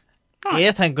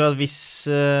 Jeg tenker at hvis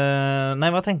nei,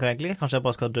 hva tenker jeg egentlig? Kanskje jeg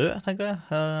bare skal dø, tenker jeg.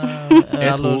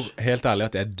 Jeg tror helt ærlig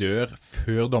at jeg dør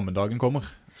før dommedagen kommer.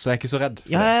 Så jeg er ikke så redd.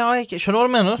 Jeg skjønner hva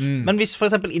du mener. Men hvis for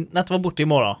eksempel internett var borte i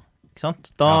morgen, ikke sant?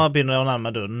 Da begynner jeg å nærme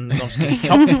meg døden ganske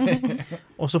kjapt.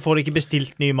 Og så får de ikke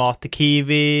bestilt ny mat til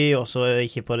Kiwi, og så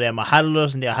ikke på Rema heller,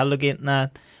 så de har heller ikke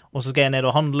internett. Og så skal jeg ned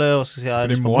og handle, og så skal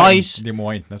jeg på mais. De må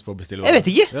ha internett for å bestille. Jeg vet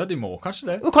ikke. Ja, de må kanskje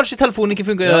det. Og kanskje telefonen ikke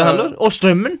fungerer heller. Og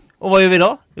strømmen. Og hva gjør vi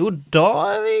da? Jo, da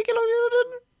er vi ikke langt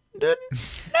døden.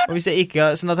 Og hvis jeg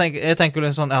ikke... Sånn jeg tenker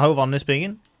litt sånn, jeg har jo vann i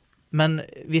springen. Men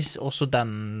hvis også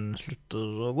den slutter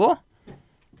å gå,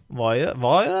 hva gjør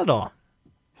jeg da?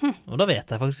 Og da vet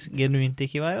jeg faktisk genuint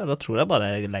ikke hva jeg gjør. Da tror jeg bare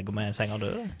jeg legger meg i senga og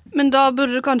dør. Men da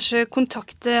burde du kanskje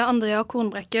kontakte Andrea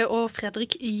Kornbrekke og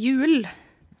Fredrik Juel.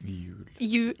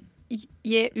 Juell.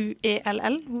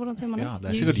 Hvordan sier man det? Ja, det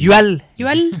er sikkert Juell.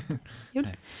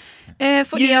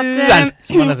 Fordi at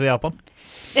som man heter i Japan.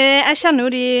 Jeg kjenner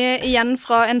jo de igjen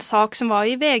fra en sak som var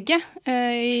i VG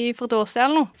for et år siden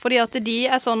eller noe. Fordi at de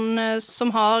er sånn som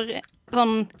har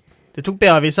sånn... Det tok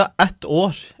BA-avisa 1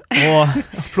 år å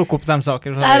plukke opp den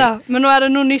saken. Neida, men nå er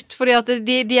det noe nytt, fordi at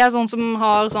de er sånn som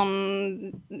har sånn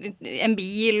en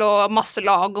bil og masse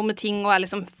lager med ting, og er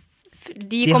liksom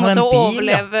de kommer til å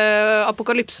overleve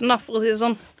apokalypsen da, for å si det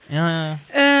sånn.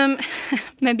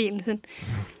 Med bilen sin.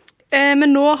 Men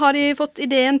nå har de fått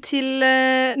ideen til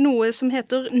noe som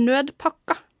heter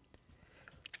nødpakka.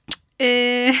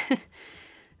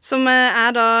 Som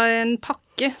er da en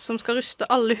pakke som skal ruste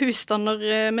alle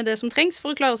husstander med det som trengs for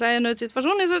å klare seg i en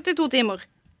nødsituasjon i 72 timer.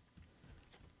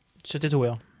 72,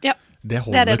 ja. Ja, det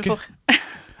holder det du får.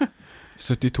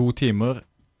 72 timer...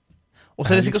 Og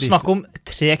så er det sikkert snakk om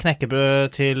 3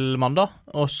 knekkebrød til mandag,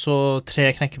 og så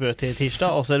 3 knekkebrød til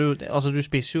tirsdag, og så er du, altså du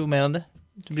spiser jo mer enn det.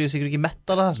 Du blir jo sikkert ikke mett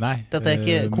av det her. Nei. Dette er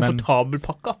ikke komfortabel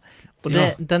pakka, og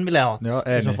den vil jeg ha,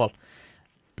 i så fall.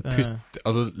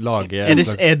 Lage en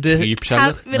slags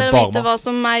krypkjeller. Her vil dere vite hva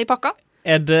som er i pakka?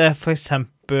 Er det for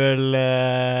eksempel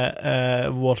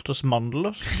Walters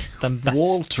mandler? Den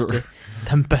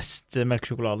beste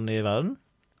melkesjokoladen i verden?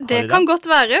 Det kan godt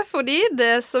være, fordi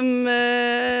det som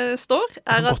står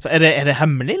er at... Er det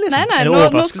hemmelig, liksom? Nei,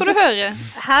 nå skal du høre.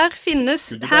 Her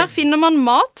finner man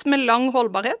mat med lang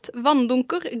holdbarhet,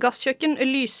 vanndunker, gasskjøkken,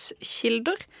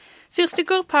 lyskilder,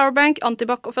 fyrstikker, powerbank,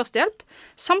 antibac og førstehjelp,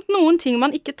 samt noen ting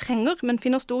man ikke trenger, men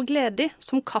finner stor glede i,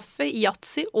 som kaffe,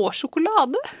 yatzy og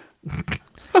sjokolade.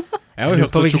 Jeg har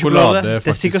hørt at sjokolade faktisk...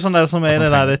 Det er sikkert sånn der som er i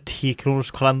det der 10-kroners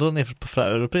kalenderen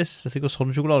fra Europris. Det er sikkert sånn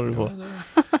sjokolade du får.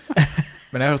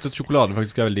 Men jeg har hørt at sjokolade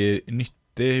faktisk er veldig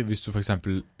nyttig hvis du for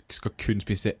eksempel skal kun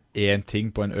spise én ting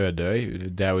på en øde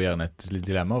øy. Det er jo gjerne et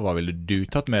dilemma. Hva ville du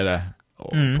tatt med deg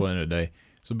på en øde øy?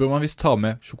 Så bør man visst ta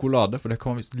med sjokolade, for det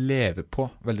kan man visst leve på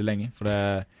veldig lenge. For det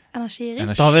er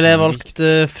energirikt. Da ville jeg valgt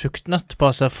fruktnøtt,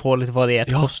 bare så jeg får litt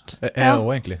variert kost. Ja, jeg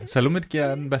også egentlig. Selv om det ikke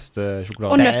er den beste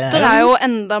sjokoladen. Og nøtter er jo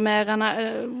enda mer enn...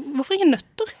 Hvorfor ikke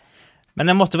nøtter? Men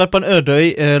jeg måtte være på en ødøy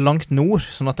langt nord,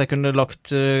 sånn at jeg kunne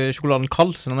lagt sjokoladen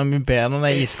kald, sånn at den er mye bedre når den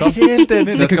er iskald. Helt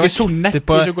enig, det skal være knekk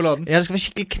i sjokoladen. Ja, det skal være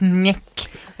skikkelig knekk.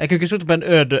 Jeg kunne ikke suttet på en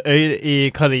ødøy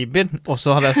i Karibien, og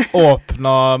så hadde jeg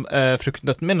åpnet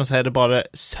fruktnøtten min, og så er det bare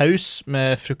saus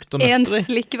med frukt og nøtter i. En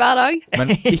slikk hver dag. Men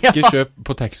ikke kjøp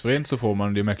på taxfree-en, så får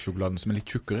man de melkesjokoladen som er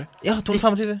litt tjukkere. Ja,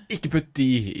 225. Ikke putt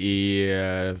de i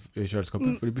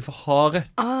kjøleskapet, for de blir for harde.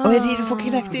 Du får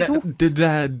ikke knekke de to.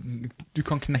 Du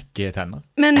kan knekke tenner.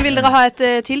 Men vil dere ha et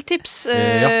tiltips?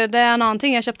 Det er en annen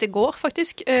ting jeg kjøpte i går,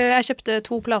 faktisk. Jeg kjøpte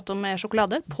 2 plater med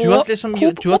sjokolade på Du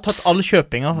har tatt alle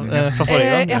kjøpinger fra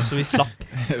forrige gang, så vi slapp.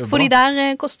 Fordi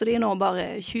der koster de nå bare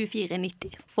 24,90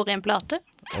 for en plate.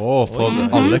 For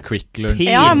alle Quick Lunch.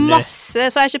 Ja, masse.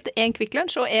 Så jeg kjøpte en Quick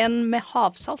Lunch og en med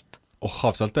havsalt.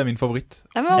 Havsalt er min favoritt.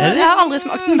 Jeg har aldri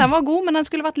smakt den. Den var god, men den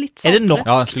skulle vært litt saltere. Er det nok?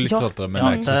 Ja, den skulle litt saltere, men det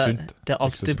er ikke så sunt. Det er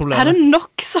alltid problemet. Er det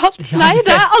nok salt? Nei,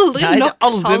 det er aldri nok salt. Nei, det er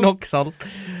aldri nok salt.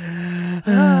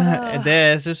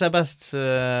 Det synes jeg er best.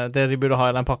 Det de burde ha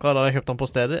i den pakka, da jeg kjøpte den på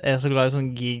stedet, jeg så glad i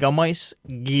sånn gigamais.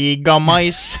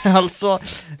 Altså.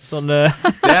 Sånn,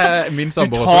 det min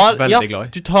samboer også veldig glad i.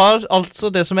 Du tar altså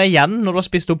det som er igjen når du har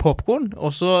spist opp popcorn,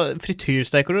 og så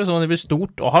frityrsteker du det, sånn at det blir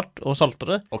stort og hardt, og salter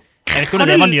det. Jeg vet ikke om det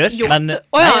er det man gjør, men,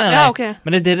 nei. Okay. Men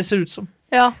det er det ser ut som.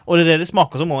 Ja. Og det er det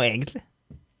smaker som også, egentlig.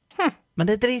 Men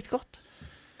det er dritgodt.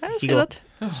 Det er ikke godt.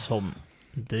 Som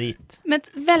drit. Med et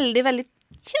veldig, veldig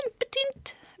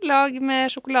kjempetynt lag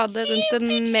med sjokolade rundt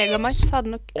en megamais hadde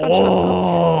nok kanskje vært godt.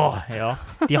 Ja.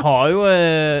 De har jo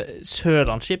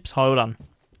Sørlandschips har jo den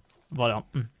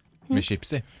varianten. Med chips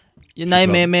i? Nei,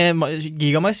 med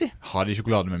gigamais i. Har de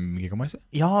sjokolade med gigamais i?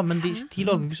 Ja, men de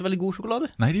lager ikke så veldig god sjokolade.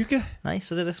 Nei, de gjør ikke. Nei,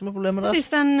 så det er det som er problemet der.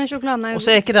 Sist den sjokoladen og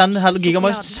så er ikke den heller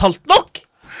gigamais salt nok!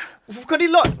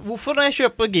 Hvorfor når jeg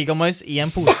kjøper gigamais i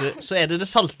en pose, så er det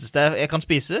salteste jeg kan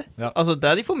spise? Ja. Altså,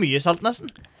 der de får mye salt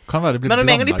nesten. Kan være det blir men om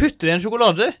en gang de putter i en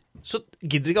sjokolade, så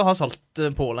gidder de ikke å ha salt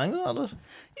på lenger, eller?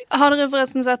 Har dere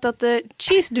forresten sett at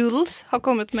Cheese Doodles har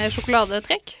kommet med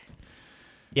sjokoladetrekk?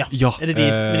 Ja. Er det de,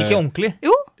 men ikke ordentlig?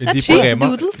 Jo, det er Cheese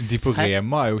Doodles. De på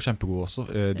Rema er jo kjempegode også.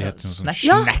 De heter noe sånn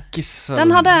Snackis.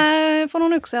 Den hadde jeg for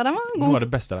noen uker siden, den var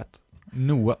god.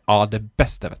 Noe av det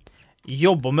beste jeg vet.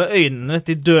 Jobber med øynene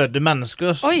til døde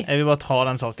mennesker. Jeg vil bare ta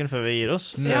den saken før vi gir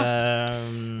oss.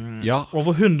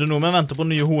 Over 100 nordmenn venter på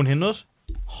nye hornhinner.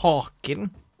 Haken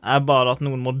er bare at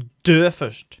noen må dø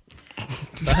først.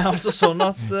 Det er altså sånn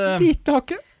at det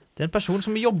er en person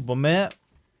som jobber med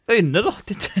øynene da,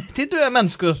 til døde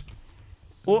mennesker.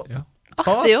 Og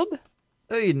tar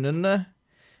øynene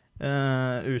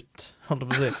ut, holdt jeg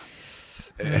på å si.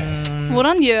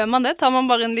 Hvordan gjør man det? Tar man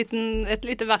bare et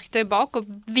lite verktøy bak og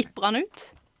vipper den ut?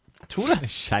 Jeg tror det.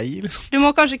 Skei, liksom. Du må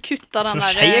kanskje kutte den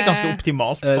der... Skei er ganske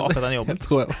optimalt for akkurat den jobben. Jeg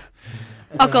tror jeg.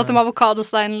 Akkurat som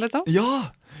avokadosteinen, liksom? Ja!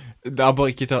 Det er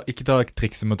bare ikke ta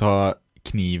trikset med å ta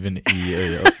kniven i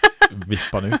øyet og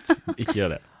vippe den ut. Ikke gjør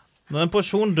det. Når en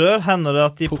porsjon dør, hender det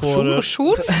at de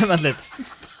Porsjon? Vent litt.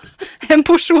 En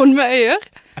porsjon med øyer?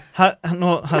 Her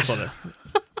står det.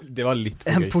 Det var litt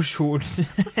for gøy. En porsjon...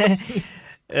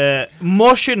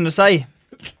 må skynde seg.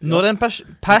 Når en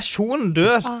person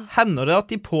dør, hender det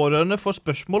at de pårørende får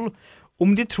spørsmål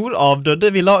om de tror avdøde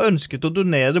ville ha ønsket å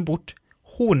donere bort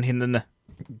hornhinnene.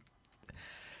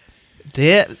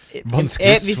 Det hvis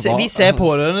vi ser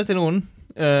pårørende til noen,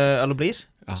 eller blir,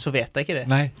 så vet jeg ikke det.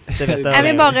 Nei. Jeg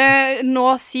vil bare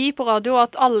nå si på radio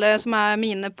at alle som er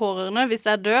mine pårørende, hvis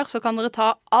jeg dør, så kan dere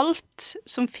ta alt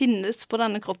som finnes på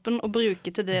denne kroppen og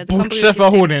bruke til det det kan brukes til. Bortsett fra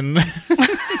hornhinnene.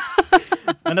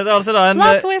 Men dette er altså da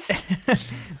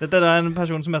dette er da en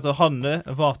person som heter Hanne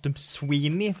Vatum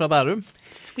Sweeney fra Bærum.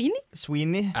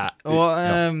 Sweeney.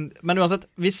 Men uansett,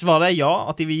 hvis svaret er ja,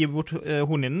 at de vil gi bort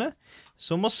hornhinnene,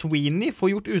 så må Sweeney få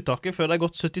gjort uttaket før det er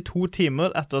gått 72 timer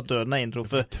etter at døden er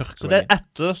inntruffet. Så det er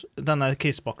etter denne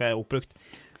krisepakka er oppbrukt.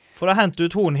 For å hente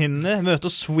ut hornhinnene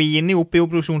møter Sweeney opp i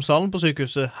operasjonssalen på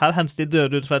sykehuset. Her hentes de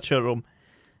døde ut fra et kjølerom.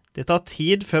 Det tar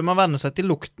tid før man venner seg til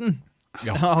lukten.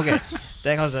 Ja. Ok, det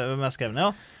er kanskje mer skrevende,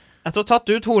 ja. Etter å ha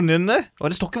tatt ut hornhinnene, og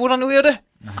det står ikke hvordan hun gjør det,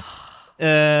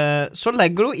 så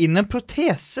legger hun inn en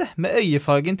protese med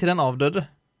øyefargen til den avdøde.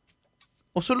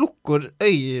 Og så lukkes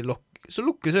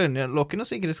øyelokkene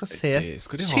så ikke det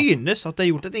skal synes at det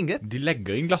er gjort et inngrep. De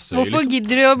legger inn glassøy, Hvorfor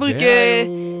gidder du å bruke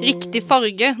riktig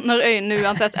farge når øynene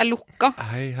uansett er lukka?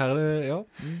 Hei, her er det, ja.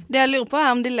 Det jeg lurer på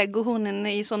er om de legger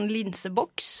hornhinnene i sånn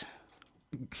linseboks.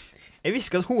 Jeg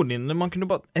visste at hornhinnene man kunne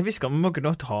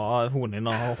ta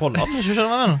hornhinnene og holde den, ikke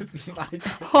skjønner hva jeg mener?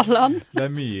 Holde den? Det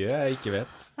er mye jeg ikke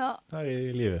vet her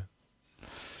i livet.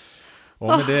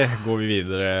 Og med det går vi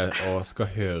videre og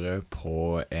skal høre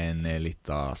på en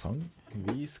liten sang.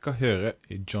 Vi skal høre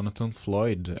Jonathan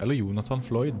Floyd,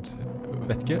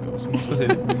 vet ikke hvordan man skal si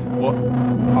det. Og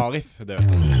Arif, det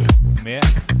vet jeg. Med...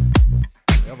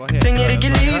 hva heter trenger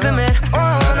ikke livet mer.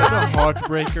 Det heter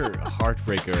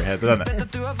Heartbreaker heter denne. Vet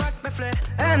at du har vært med flere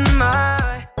enn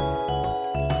meg.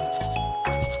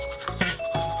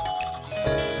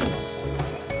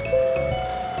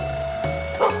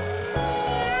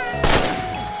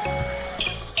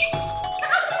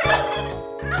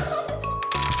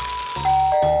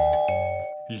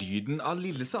 Lyden av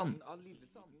Lillesand.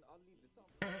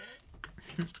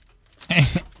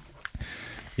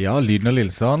 Ja, Lyden av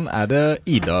Lillesand er det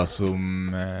Ida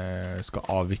som skal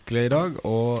avvikle i dag,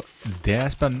 og det er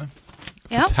spennende.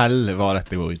 Fortell hva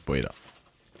dette går ut på, Ida.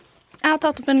 Jeg har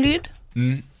tatt opp en lyd.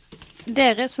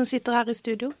 Dere som sitter her i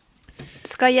studio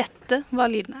skal gjette hva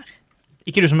lyden er.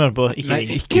 Ikke du som hører på,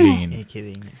 ikke ring. Ikke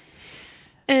ring.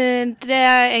 Det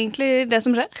er egentlig det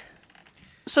som skjer.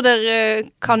 Så dere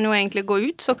kan jo egentlig gå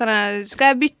ut, så skal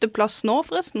jeg bytte plass nå,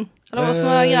 forresten? Eller hva som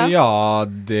greia? Ja,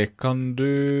 det kan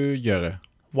du gjøre.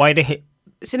 Why the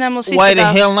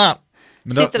hell not?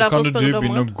 Men da kan du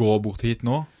begynne å gå bort hit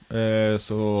nå,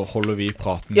 så holder vi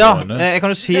praten gående. Ja, jeg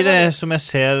kan jo si det som jeg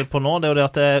ser på nå, det er jo det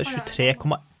at det er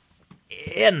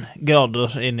 23,1 grader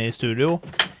inne i studio.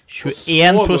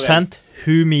 21%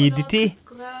 humidity.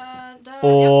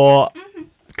 Og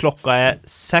klokka er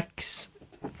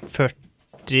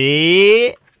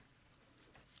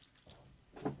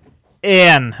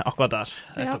 6:41 akkurat der.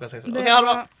 Ja, klokka 6. Ok, ha det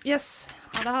bra. Yes,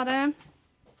 ha det.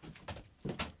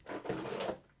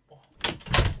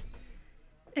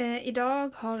 I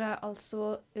dag har jeg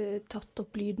altså tatt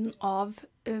opp lyden av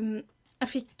jeg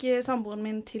fikk samboeren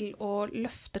min til å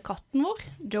løfte katten vår,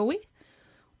 Joey,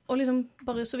 og liksom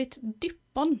bare så vidt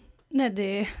dyppe han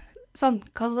nedi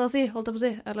sandkassa si, holdt jeg på å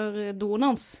si, eller doen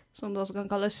hans, som det også kan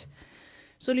kalles.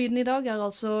 Så lyden i dag er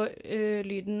altså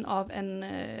lyden av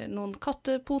noen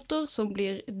kattepoter som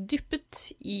blir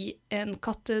dyppet i en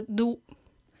kattedo.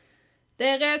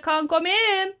 Dere kan komme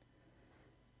inn!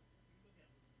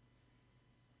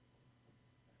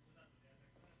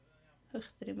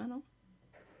 Hørte de meg nå?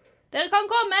 Dere kan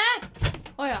komme!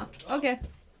 Åja, ok.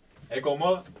 Jeg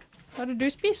kommer. Hva er det du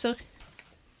spiser?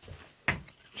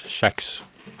 Kjeks.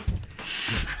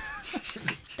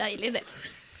 Deilig det.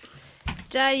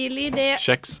 Deilig det.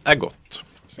 Kjeks er godt.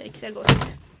 Kjeks er godt.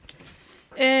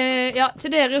 Ja,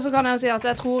 til dere så kan jeg jo si at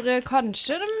jeg tror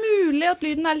kanskje det er mulig at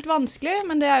lyden er litt vanskelig,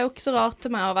 men det er jo ikke så rart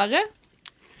til meg å være.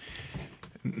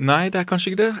 Nei, det er kanskje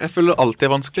ikke det. Jeg føler alltid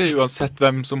er vanskelig, uansett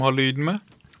hvem som har lyden med.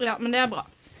 Ja, men det er bra.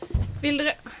 Vil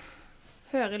dere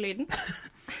høre lyden?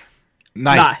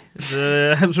 Nei.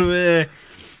 Jeg tror vi...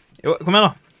 Jo, kom igjen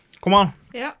da. Kom an.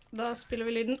 Ja, da spiller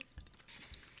vi lyden.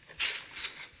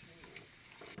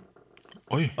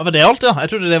 Oi. Hva var det alt, ja? Jeg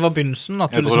trodde det var begynnelsen,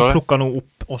 at du liksom plukket noe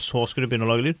opp, og så skulle du begynne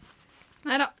å lage lyd.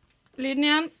 Neida, lyden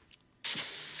igjen.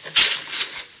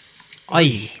 Oi,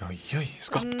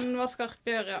 skarpt. Den var skarp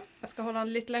i øret, ja. Jeg skal holde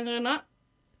den litt lenger unna.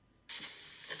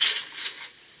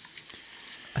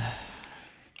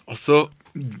 Altså,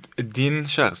 din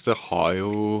kjæreste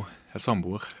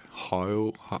samboer, har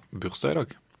jo bursdag i dag.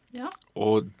 Ja.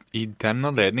 Og i den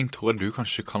anledning tror jeg du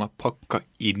kanskje kan ha pakket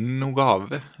inn noe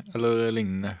gave, eller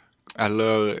lignende.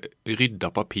 Eller rydda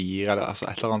papir, eller altså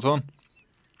et eller annet sånt.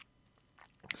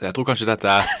 Så jeg tror kanskje dette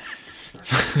er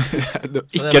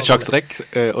ikke et sjakktrekk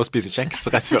å spise kjeks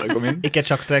rett før jeg kom inn. Ikke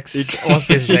et sjakktrekk å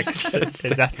spise kjeks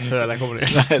rett før jeg kommer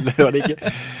inn. Nei, det var det ikke.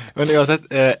 Men uansett,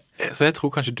 så jeg tror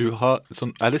kanskje du har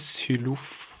sånn, er det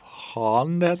xylofan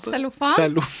det heter?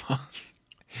 Cellofan.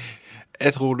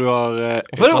 Jeg tror du har...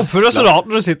 Hvorfor oppfører du så rart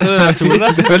når du sitter i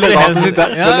stolen? Det er veldig rart å sitte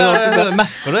her. Ja,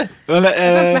 merker det. Jeg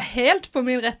følte meg helt på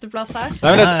min rette plass her.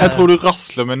 Nei, men jeg tror du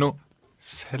rasler med noe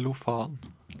cellofan.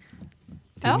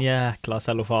 Din jækla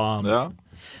cellofan. Ja.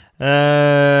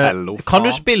 Kan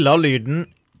du spille av lyden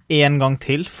en gang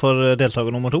til for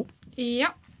deltaker nummer 2? Ja,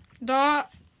 da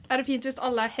er det fint hvis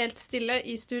alle er helt stille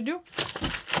i studio.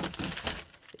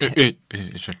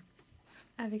 Unnskyld.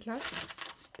 Er vi klar?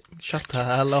 Shut the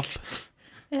hell up.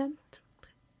 1, 2,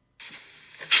 3.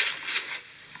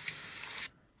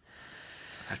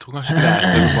 Jeg tror kanskje det er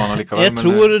cellofan allikevel. Jeg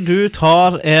tror du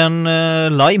tar en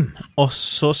lime, og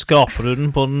så skraper du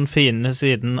den på den fine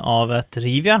siden av et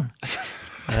rivjern.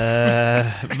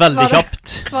 Veldig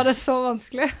kjapt. Var det så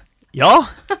vanskelig? Ja.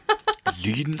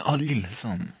 Lyden av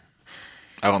Lillesand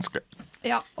er vanskelig.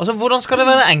 Ja. Altså, hvordan skal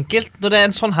det være enkelt når det er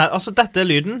en sånn her? Altså, dette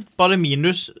er lyden, bare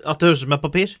minus at det høres ut som et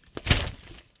papir.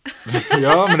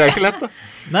 Ja, men det er ikke lett da.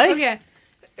 Nei. Ok,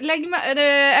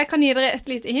 jeg kan gi dere et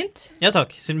lite hint. Ja takk,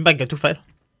 siden begge tok feil.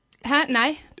 Hæ?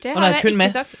 Nei, det har jeg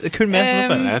ikke sagt. Kun med som er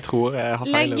feil. Jeg tror jeg har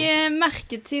feil. Legg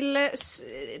merke til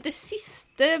det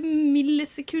siste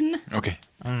millisekundet. Ok.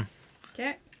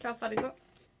 Ok, klar, ferdig, gå.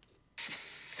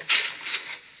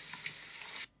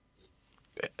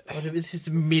 Det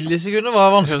siste millisekundet var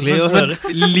vanskelig å høre.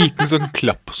 En liten sånn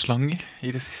klappslange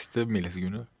i det siste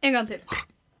millisekundet. En gang til.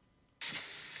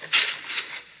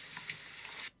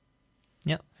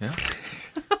 Ja. Ja.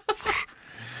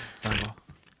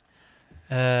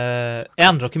 Jeg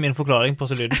endrer ikke min forklaring på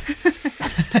så lyden.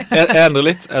 Jeg endrer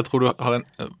litt. Jeg tror du har en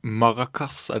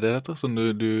maracas, er det dette? Som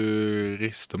du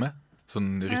rister med.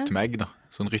 Sånn rytmeegg da.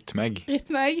 Sånn rytmeegg.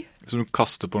 Rytmeegg. Som du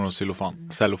kaster på noe cellofan.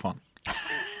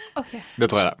 Ok. Det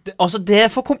tror jeg det. Altså, det er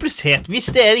for komplisert. Hvis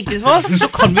det er riktig svar, så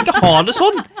kan vi ikke ha det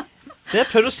sånn. Det har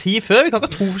jeg prøvd å si før. Vi kan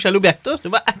ikke ha 2 forskjellige objekter. Det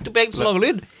er bare ett objekt som lager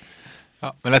lyd. Ja,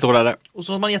 men jeg tror det er det. Og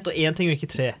så man gjetter 1 ting og ikke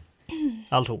 3.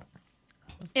 Eller 2.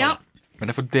 Ja. Men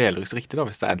det er for delvis riktig da,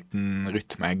 hvis det er enten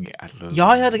rytmeegg eller...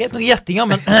 Ja, det er greit noen gjettinger,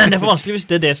 men det er for vanskelig hvis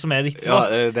det er det som er riktig. Ja,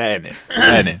 det er jeg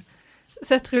enig.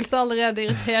 Så Truls er allerede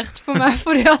irritert på meg,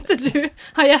 fordi at du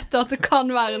har gjettet at det kan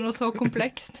være noe så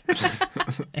komplekst.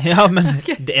 Ja, men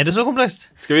er det så komplekst?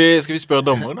 Skal vi spørre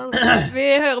dommeren, eller? Vi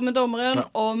hører med dommeren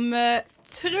om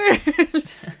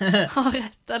Truls har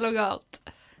rett eller galt.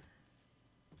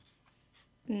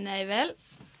 Nei vel.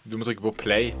 Du må trykke på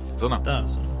play. Sånn da. Det er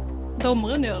sånn.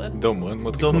 Dommeren gjør det. Dommeren må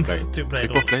trykke på play.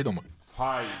 Trykk på play, dommeren.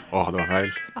 Det var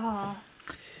feil.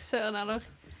 Søren eller?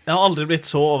 Jeg har aldri blitt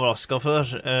så overrasket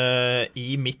før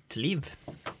i mitt liv.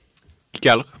 Ikke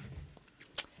heller.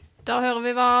 Da hører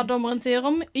vi hva dommeren sier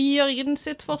om Jørgen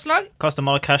sitt forslag. Kaster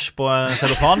Marrakesh på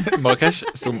cellofan. Marrakesh,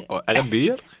 som er en by,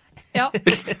 eller? Ja,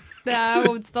 det er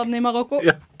hovedstaden i Marokko.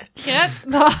 Ja. Greit,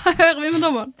 da hører vi med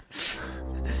dommeren.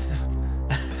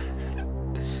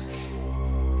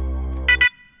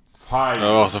 Det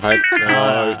var så feil. Det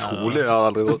var utrolig. Jeg har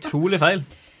aldri gått. Utrolig feil.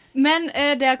 Men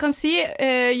det jeg kan si,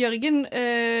 Jørgen,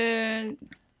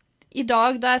 i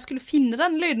dag da jeg skulle finne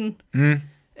den lyden,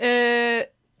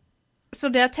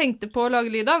 så det jeg tenkte på å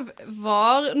lage lyd av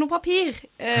var noe papir.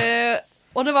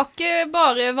 Og det var ikke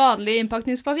bare vanlig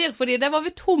innpakningspapir, fordi det var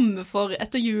vi tomme for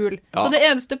etter jul. Ja. Så det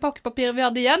eneste pakkepapiret vi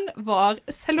hadde igjen var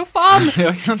cellofan.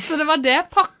 Så det var det jeg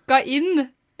pakka inn.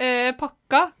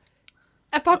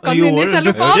 Jeg pakket den inn i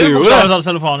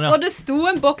cellofan. Og det sto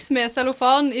en boks med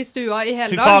cellofan i stua i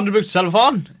hele dag. Fy faen, du brukte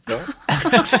cellofan? Ja.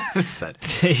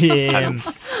 Cellofan.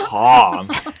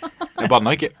 Jeg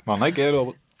banner ikke, jeg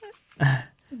lover.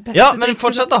 Ja, men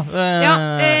fortsett da.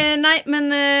 Nei,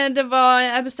 men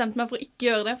jeg bestemte meg for å ikke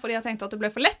gjøre det, fordi jeg tenkte at det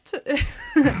ble for lett.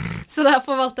 Så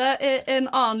derfor valgte jeg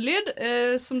en annen lyd,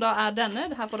 som da er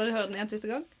denne. Her får dere høre den en siste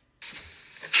gang.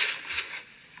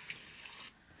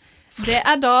 Det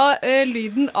er da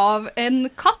lyden av en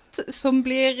katt som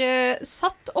blir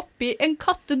satt oppi en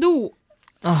kattedo.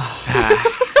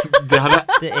 Det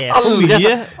er for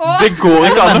mye. Det går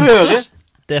ikke an å høre.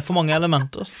 Det er for mange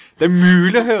elementer. Det er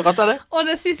mulig å høre at det er det. Og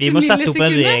det siste vi må sette opp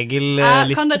en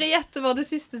regelliste. Kan dere gjette hva det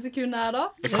siste sekundet er da?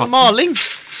 Det er maling.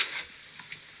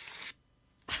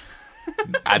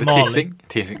 Er det tissing?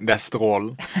 Tissing, det er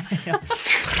strålen.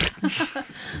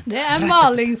 Det er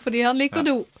maling fordi han liker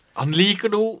do. Han liker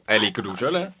do. Jeg liker do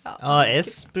selv, jeg. Ja, jeg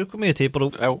bruker mye tid på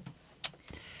do. Jo.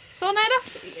 Sånn er det.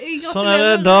 Sånn er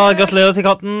det. Da gratulerer til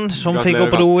katten som fikk gå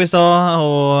på do i sted.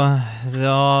 Og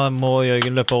ja, må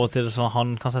Jørgen løpe over til det, så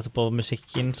han kan sette på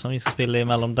musikken som vi skal spille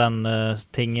mellom denne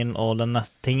tingen og den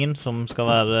neste tingen, som skal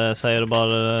være, sier det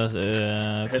bare,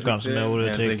 konkurranse med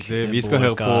orduttrykk. Vi skal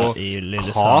høre på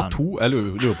K2, eller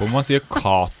lurer på om man sier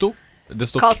Kato. Det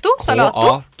står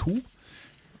K-A-2.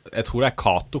 Jeg tror det er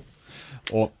Kato.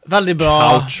 Og veldig bra.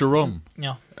 Coucheron,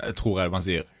 tror jeg det man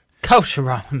sier.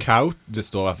 Coucheron. Det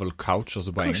står i hvert fall couch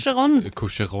også på engelsk.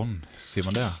 Coucheron. Sier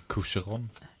man det? Coucheron.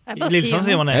 Lillesand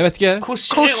sier man det. Jeg vet ikke.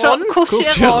 Coucheron.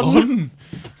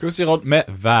 Med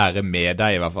være med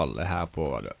deg i hvert fall her på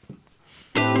det.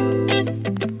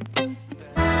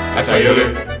 Jeg sier det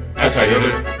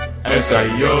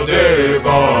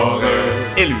bare.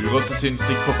 Jeg lurer så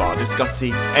sinnssykt på hva du skal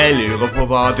si. Jeg lurer på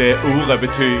hva det ordet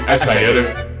betyr. Jeg sier det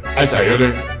bare. Jeg sier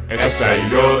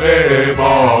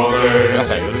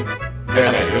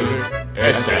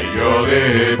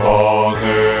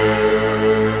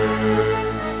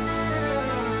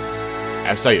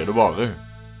det bare.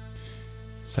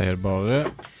 Sier det bare.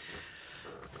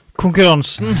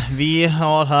 Konkurransen vi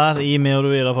har her i Med og du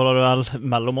videre på Radio L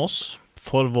mellom oss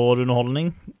for vår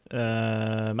underholdning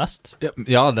mest.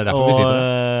 Ja, det er derfor vi sitter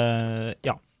her.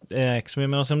 Ja, det er ikke så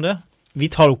mye med oss om det.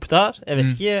 Vi tar opp det her. Jeg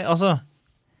vet ikke, altså...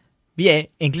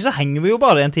 egentlig så henger vi jo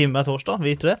bare en time hver torsdag,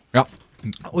 vet du det? Ja.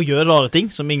 Og gjør rare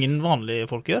ting som ingen vanlige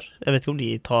folk gjør. Jeg vet ikke om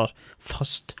de tar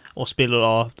fast og spiller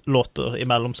av låter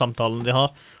imellom samtalen de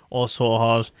har, og så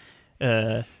har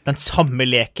den samme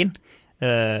leken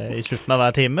i slutten av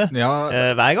hver time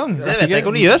hver gang. Det vet jeg ikke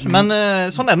om de gjør, men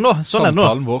sånn er det nå.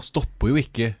 Samtalen vår stopper jo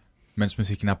ikke mens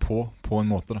musikken er på en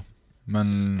måte da.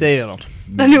 Men det gjør han.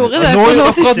 Den gjorde det på så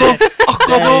sist.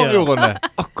 Akkurat nå gjorde han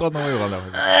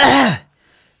det.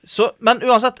 Så, men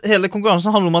uansett, hele konkurransen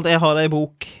handler om at jeg har en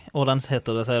bok, og den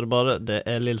heter det, sier det bare, det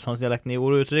er Lillesandsdialekten i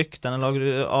ord og uttrykk, den er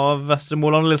laget av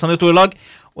Vestremoland og Lillesand historielag,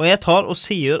 og jeg tar og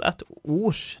sier et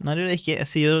ord, nei det er det ikke, jeg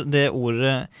sier det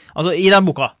ordet, altså i den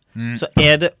boka, så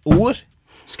er det ord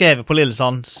skrevet på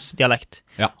Lillesandsdialekt,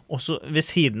 og så ved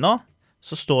siden av,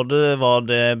 så står det hva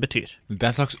det betyr. Det er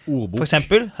en slags ordbok. For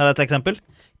eksempel, her er et eksempel,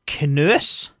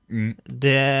 knøs,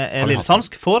 det er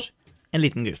lillesandsk for en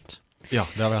liten gutt. Ja,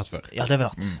 det har vi hatt før. Ja, det har vi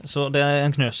hatt. Så det er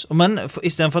en knøs. Men i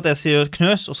stedet for at jeg sier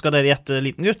knøs, og skal dere gjette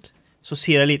liten gutt, så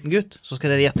sier en liten gutt, så skal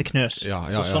dere gjette knøs.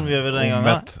 Så sånn vi gjør det den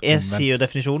gangen. Jeg sier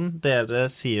definisjonen, dere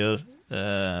sier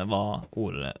hva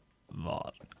ordet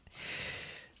var.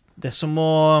 Det er som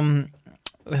å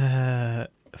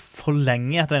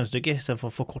forlenge et regnestykke i stedet for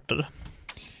å forkorte det.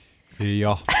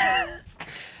 Ja.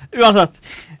 Uansett.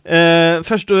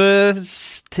 Første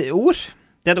ord.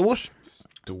 Det er et ord.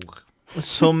 Stor.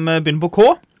 Som begynner på K.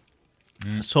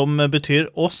 Som betyr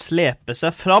å slepe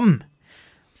seg fram.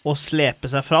 Å slepe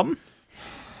seg fram.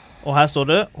 Og her står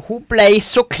det: Hun ble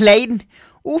så klein.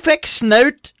 Hun fikk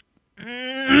snaut.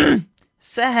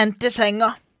 Se hen til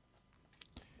senga.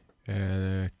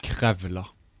 Krevla,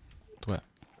 tror jeg.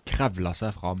 Krevla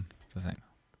seg fram til senga.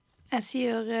 Jeg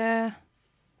sier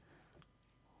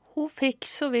hun fikk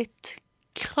så vidt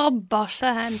krabba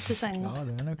seg hen til senga. Ja,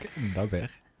 det er nok enda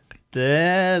bedre.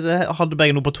 Det hadde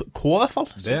begge noe på K i hvert fall.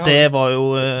 Så det var jo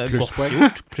godt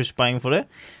gjort. Plusspoeng for det.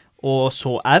 Og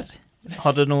så R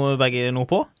hadde begge noe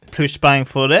på. Plusspoeng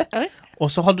for det.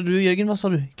 Og så hadde du, Jørgen, hva sa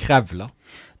du? Krevla.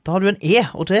 Da har du en E,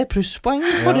 og det er plusspoeng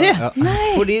for det.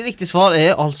 Nei. Fordi riktig svar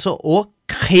er altså å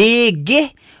krege.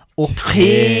 Og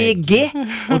krege.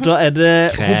 Og da er det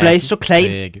hun ble så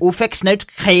klein. Hun fikk snaut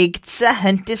kregt seg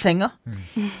hen til senga.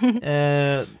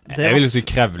 Jeg vil jo si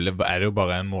krevle er det jo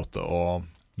bare en måte å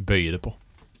bøye det på.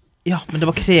 Ja, men det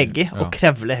var krege, og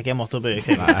krevle er ikke en måte å bøye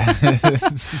krege.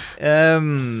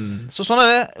 Så sånn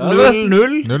er det.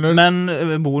 0-0, men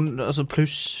altså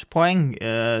plusspoeng,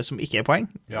 som ikke er poeng,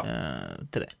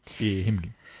 til det. I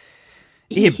himmelen.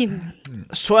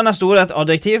 Så er neste ord et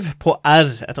adjektiv på R.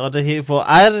 Et adjektiv på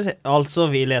R, altså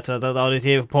vi leter etter et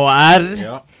adjektiv på R.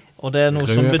 Og det er noe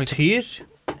som betyr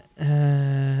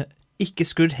ikke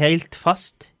skudd helt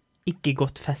fast, ikke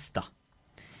godt festet.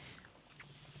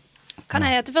 Kan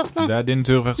jeg gjette først nå? Det er din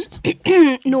tur først.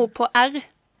 Noe på R.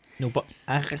 Noe på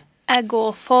R. Jeg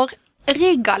går for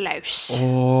riggalaus.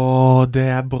 Det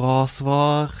er bra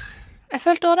svar. Jeg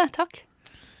følte også det, takk.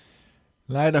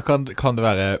 Nei, da kan det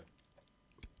være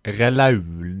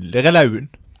relaun.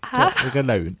 Hæ?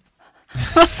 Relaun.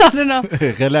 Hva sa du nå?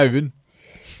 Relaun.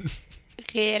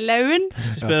 Relaun?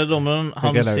 Spør dommeren,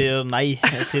 han sier nei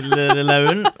til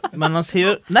relaun, men han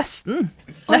sier nesten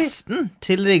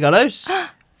til riggalaus.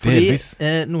 Fordi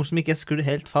noe som ikke er skudd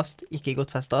helt fast, ikke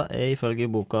godt festet, er ifølge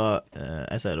boka,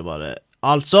 jeg sier det bare,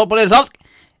 altså på lillesalsk,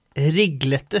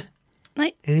 riglete.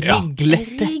 Nei.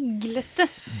 Riglete. Riglete.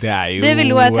 Det er jo det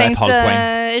ville jo jeg tenkt, et halvt poeng.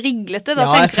 Riglete, da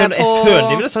tenker jeg på... Jeg føler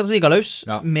de ville sagt riggalaus,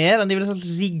 mer enn de ville sagt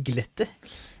riglete.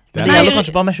 Men det gjelder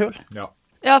kanskje bare meg selv.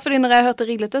 Ja, fordi når jeg hørte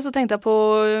riglete, så tenkte jeg på...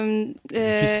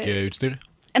 fiskeutstyr.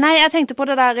 Nei, jeg tenkte på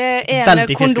det der ene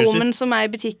kondomen som er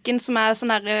i butikken, som er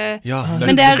sånn der...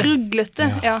 men det er ruglete,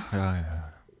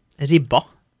 Ribba,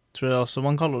 tror jeg også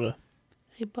man kaller det.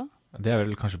 Ribba? Det er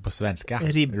vel kanskje på svenska.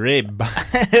 Ribba.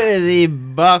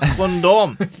 Ribba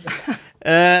kondom.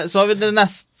 Så har vi det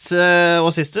neste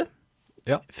og siste.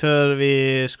 Før vi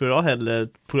skrur av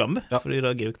hele programmet, fordi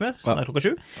da gir vi ikke mer, så er klokka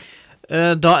 7.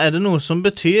 Da er det noe som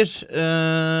betyr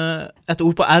et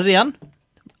ord på R igjen.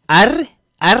 R.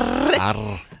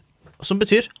 Som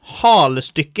betyr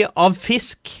halestykke av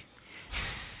fisk.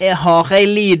 Jeg har ei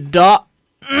lida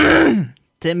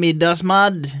til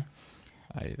middagsmad.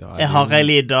 Jeg har ei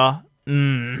lida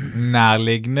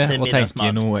nærliggende å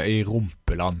tenke noe i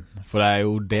rumpeland. For det er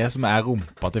jo det som er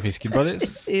rumpa til fisken,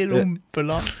 Badis. I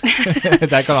rumpeland.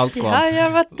 Der kan alt gå an. Ja, jeg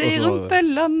har vært i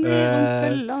rumpeland.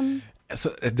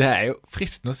 Så det er jo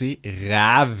fristende å si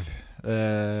ræv.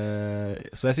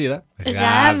 Så jeg sier det.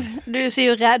 Ræv. Du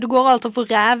sier ræv. Du går altså for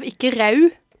ræv, ikke rau.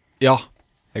 Ja,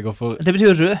 jeg går for... Det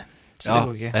betyr rød.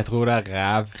 Jeg tror det er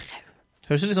ræv.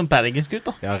 Høres litt sånn bergensk ut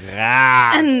da. Ja,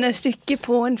 ræv. Endestykke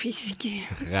på en fisk.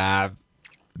 Ræv.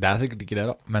 Det er sikkert ikke det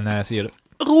da, men jeg sier det.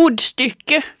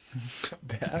 Rodstykke.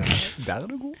 Der er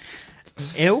du god.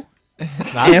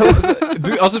 Nei,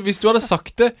 altså hvis du hadde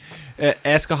sagt det,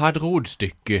 jeg skal ha et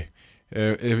rodstykke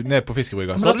ned på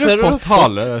fiskebrygga, så hadde du fått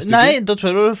halestykke. Nei, da tror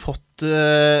jeg du hadde fått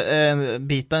en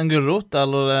bit av en gulrot,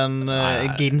 eller en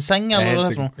ginseng, eller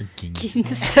noe sånt.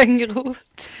 Ginsengrot.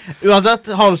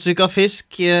 Uansett, halestykke av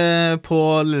fisk på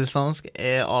lillesandsk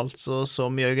er altså,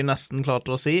 som Jørgen nesten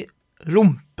klarte å si,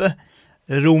 rumpe.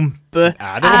 Rumpe.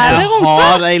 Er det rumpe? Jeg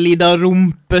har ei lida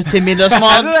rumpe til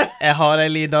middagsmat. Jeg har ei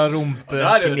lida rumpe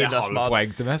til middagsmat. Det er halve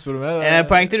poeng til meg, spør du meg.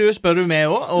 Poeng til du, spør du meg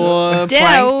også. Og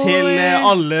poeng til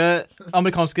alle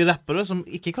amerikanske rappere som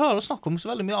ikke klarer å snakke om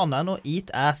så veldig mye annet enn å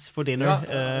eat ass for dinner.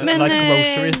 Men like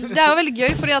groceries. det er jo veldig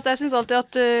gøy, fordi at jeg synes alltid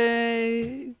at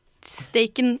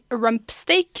steak and rump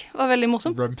steak var veldig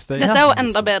morsom. Rumpsteak. Dette er jo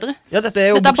enda bedre. Ja, dette er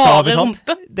jo Dette er bokstavelig bare talt.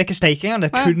 rumpe. Det er ikke steak engang,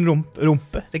 det er kun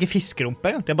rumpe. Det er ikke fiskerumpe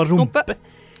engang, det er bare rumpe.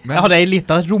 Men- Jeg hadde en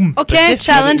liten rumpe. Ok,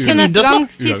 challenge til neste gang.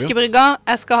 Uavgjort. Fiskebrygga.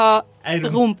 Jeg skal ha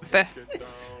rumpe.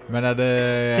 Men er det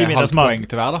 10 halvt middagsmat. poeng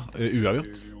til hver da?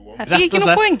 Uavgjort. Jeg Rett fikk og ikke noe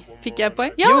slett. poeng. Fikk jeg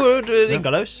poeng? Ja. Jo, du ringa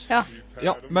løs.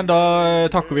 Ja, men da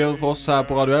takker vi for oss her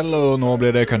på Radio L, og nå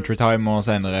blir det Country Time, og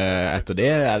senere etter det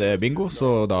er det bingo,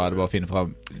 så da er det bare å finne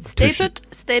frem Stay tusjen. put,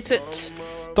 stay put.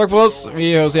 Takk for oss,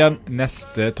 vi høres igjen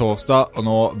neste torsdag, og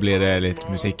nå blir det litt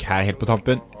musikk her helt på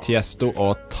tampen. Tiesto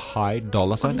og Ty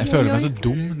Dolla $ign. Jeg føler meg så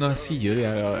dum når jeg sier de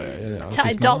her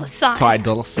Ty Dolla $ign. Ty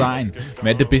Dolla $ign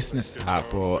med The Business her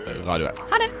på Radio L.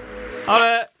 Ha det. Ha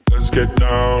det. Let's get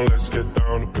down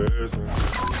to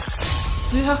business.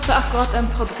 Du hørte akkurat en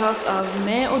podcast av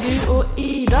meg og du og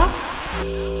Ida.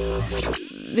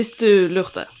 Hvis du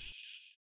lurte.